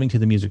was giving to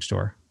the music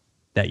store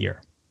that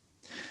year.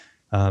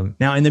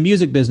 Now, in the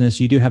music business,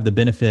 you do have the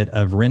benefit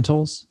of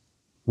rentals,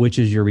 which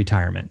is your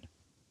retirement.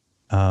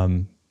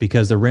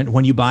 Because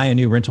when you buy a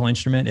new rental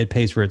instrument, it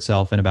pays for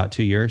itself in about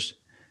 2 years.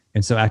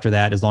 And so after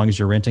that, as long as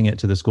you're renting it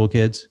to the school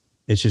kids,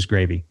 it's just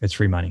gravy. It's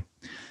free money.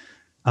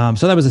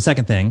 So that was the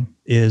second thing,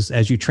 is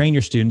as you train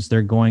your students,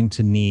 they're going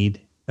to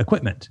need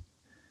equipment.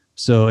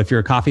 So if you're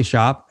a coffee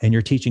shop and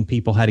you're teaching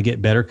people how to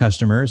get better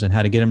customers and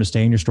how to get them to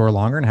stay in your store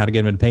longer and how to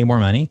get them to pay more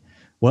money,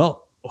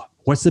 well,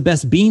 what's the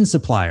best bean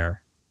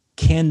supplier?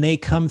 Can they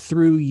come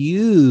through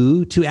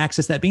you to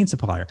access that bean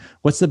supplier?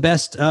 What's the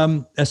best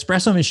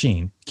espresso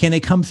machine? Can they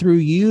come through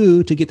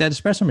you to get that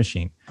espresso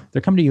machine?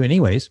 They're coming to you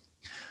anyways.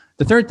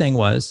 The third thing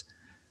was,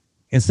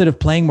 instead of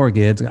playing more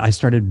gigs, I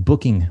started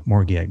booking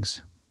more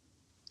gigs.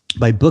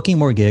 By booking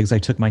more gigs, I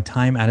took my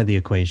time out of the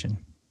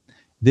equation.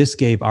 This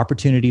gave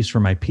opportunities for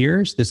my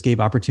peers. This gave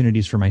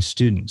opportunities for my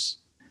students.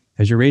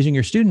 As you're raising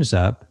your students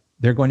up,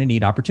 they're going to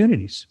need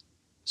opportunities.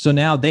 So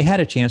now they had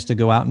a chance to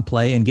go out and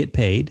play and get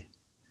paid.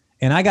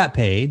 And I got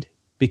paid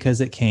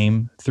because it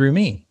came through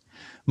me.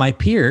 My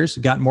peers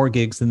got more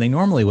gigs than they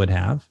normally would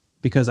have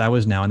because I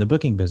was now in the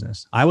booking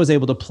business. I was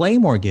able to play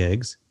more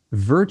gigs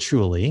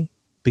virtually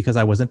because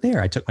I wasn't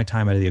there. I took my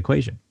time out of the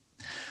equation.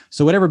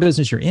 So whatever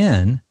business you're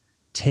in,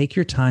 take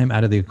your time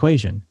out of the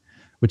equation,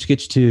 which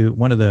gets to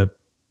one of the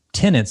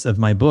tenets of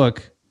my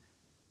book,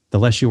 The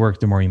Less You Work,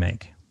 the More You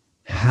Make.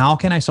 How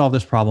can I solve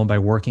this problem by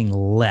working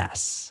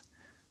less?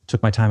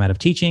 Took my time out of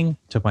teaching,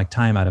 took my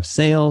time out of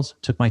sales,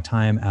 took my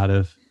time out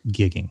of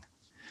gigging.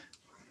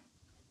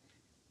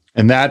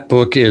 And that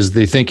book is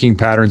The Thinking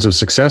Patterns of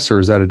Success, or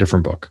is that a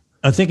different book?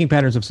 Thinking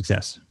Patterns of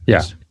Success.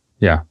 Yeah.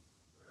 Yes.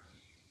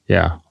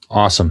 Yeah.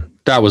 Awesome.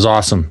 That was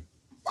awesome.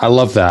 I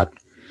love that.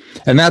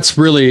 And that's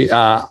really,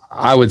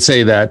 I would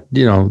say that,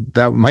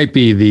 that might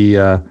be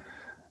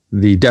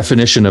the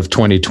definition of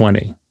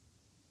 2020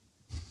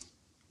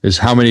 is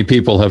how many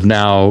people have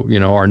now,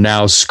 are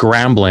now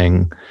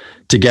scrambling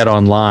to get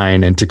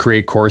online and to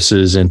create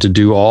courses and to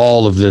do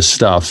all of this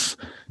stuff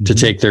to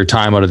take their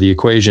time out of the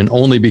equation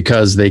only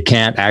because they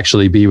can't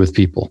actually be with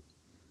people.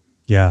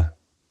 Yeah.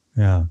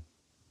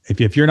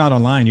 If you're not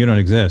online, you don't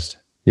exist.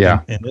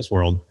 Yeah. In this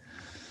world.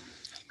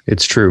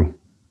 It's true.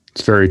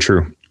 It's very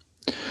true.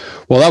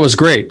 Well, that was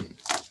great.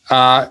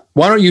 Why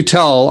don't you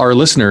tell our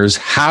listeners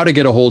how to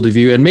get a hold of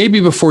you? And maybe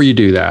before you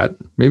do that,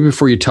 maybe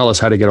before you tell us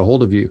how to get a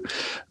hold of you,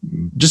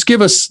 just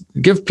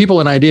give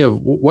people an idea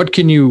of what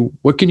can you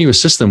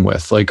assist them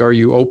with? Like, are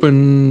you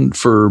open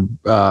for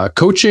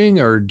coaching,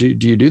 or do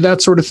you do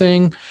that sort of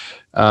thing?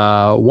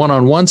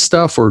 One-on-one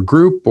stuff, or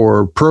group,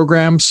 or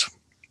programs?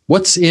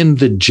 What's in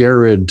the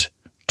Jarrod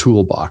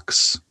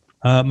toolbox?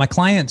 My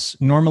clients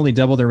normally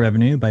double their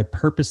revenue by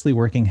purposely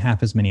working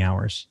half as many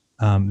hours.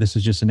 This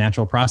is just a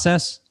natural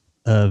process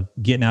of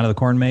getting out of the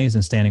corn maze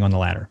and standing on the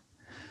ladder.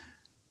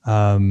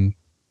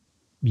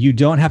 You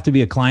don't have to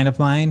be a client of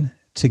mine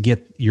to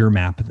get your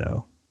map,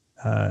 though.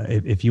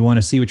 If you want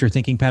to see what your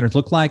thinking patterns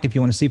look like, if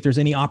you want to see if there's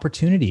any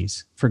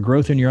opportunities for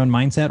growth in your own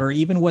mindset, or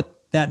even what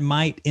that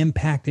might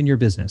impact in your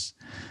business,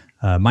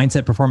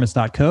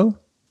 mindsetperformance.co.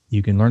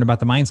 You can learn about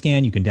the mind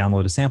scan. You can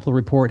download a sample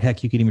report.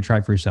 Heck, you can even try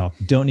it for yourself.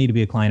 Don't need to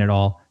be a client at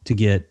all to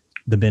get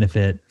the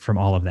benefit from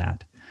all of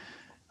that.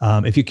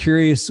 If you're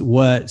curious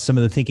what some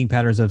of the thinking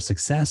patterns of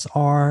success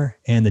are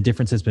and the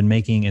difference it's been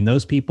making in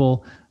those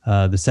people,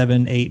 the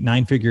 7, 8,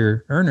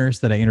 9-figure earners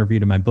that I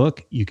interviewed in my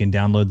book, you can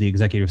download the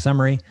executive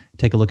summary,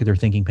 take a look at their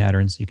thinking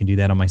patterns. You can do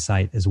that on my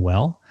site as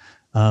well.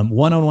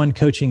 One-on-one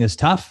coaching is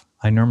tough.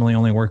 I normally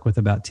only work with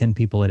about 10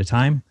 people at a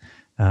time.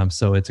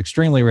 So it's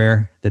extremely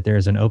rare that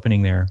there's an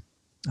opening there.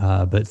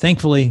 But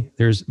thankfully,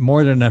 there's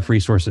more than enough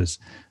resources.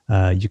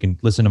 You can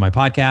listen to my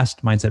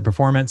podcast, Mindset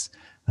Performance,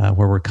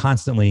 where we're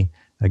constantly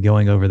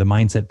going over the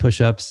mindset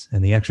push-ups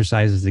and the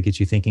exercises that get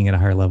you thinking at a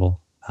higher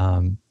level.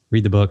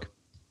 Read the book.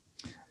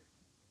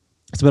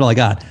 That's about all I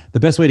got. The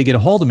best way to get a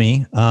hold of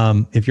me,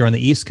 if you're on the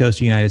East Coast of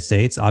the United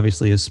States,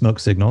 obviously is smoke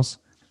signals.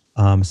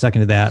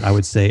 Second to that, I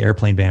would say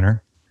airplane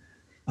banner.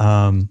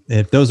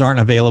 If those aren't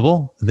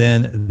available,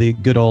 then the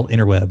good old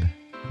interweb,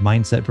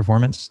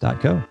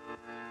 mindsetperformance.co.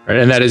 Right,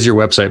 and that is your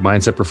website,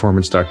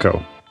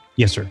 mindsetperformance.co.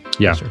 Yes, sir. Yeah.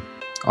 Yes, sir.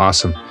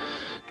 Awesome.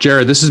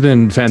 Jarrod, this has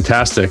been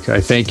fantastic.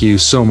 I thank you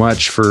so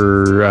much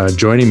for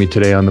joining me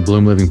today on the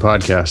Bloom Living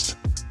podcast.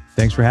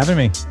 Thanks for having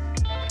me.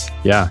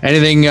 Yeah.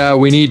 Anything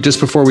we need just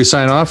before we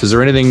sign off? Is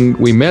there anything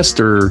we missed,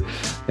 or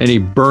any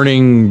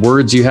burning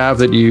words you have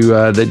that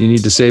you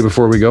need to say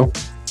before we go?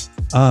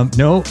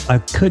 No, I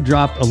could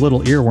drop a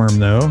little earworm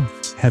though.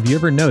 Have you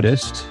ever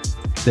noticed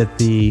that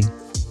the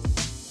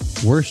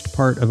worst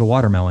part of a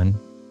watermelon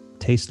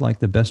tastes like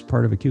the best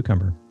part of a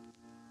cucumber?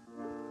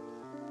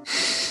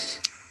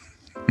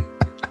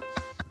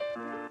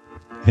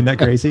 Isn't that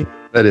crazy?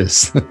 That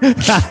is.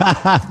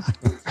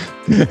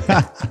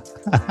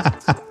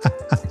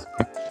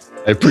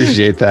 I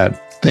appreciate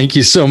that. Thank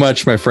you so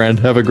much, my friend.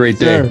 Have a great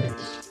day. Sure.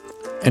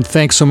 And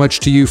thanks so much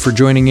to you for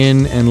joining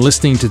in and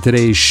listening to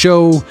today's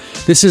show.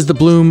 This is the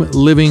Bloom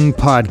Living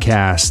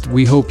Podcast.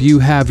 We hope you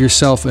have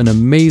yourself an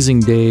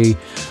amazing day.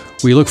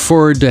 We look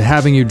forward to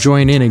having you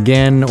join in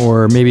again,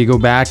 or maybe go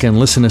back and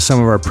listen to some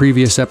of our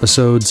previous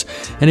episodes.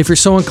 And if you're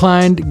so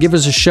inclined, give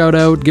us a shout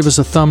out, give us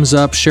a thumbs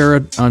up, share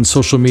it on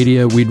social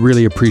media. We'd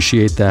really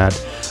appreciate that.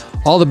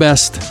 All the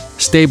best.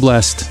 Stay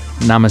blessed.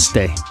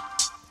 Namaste.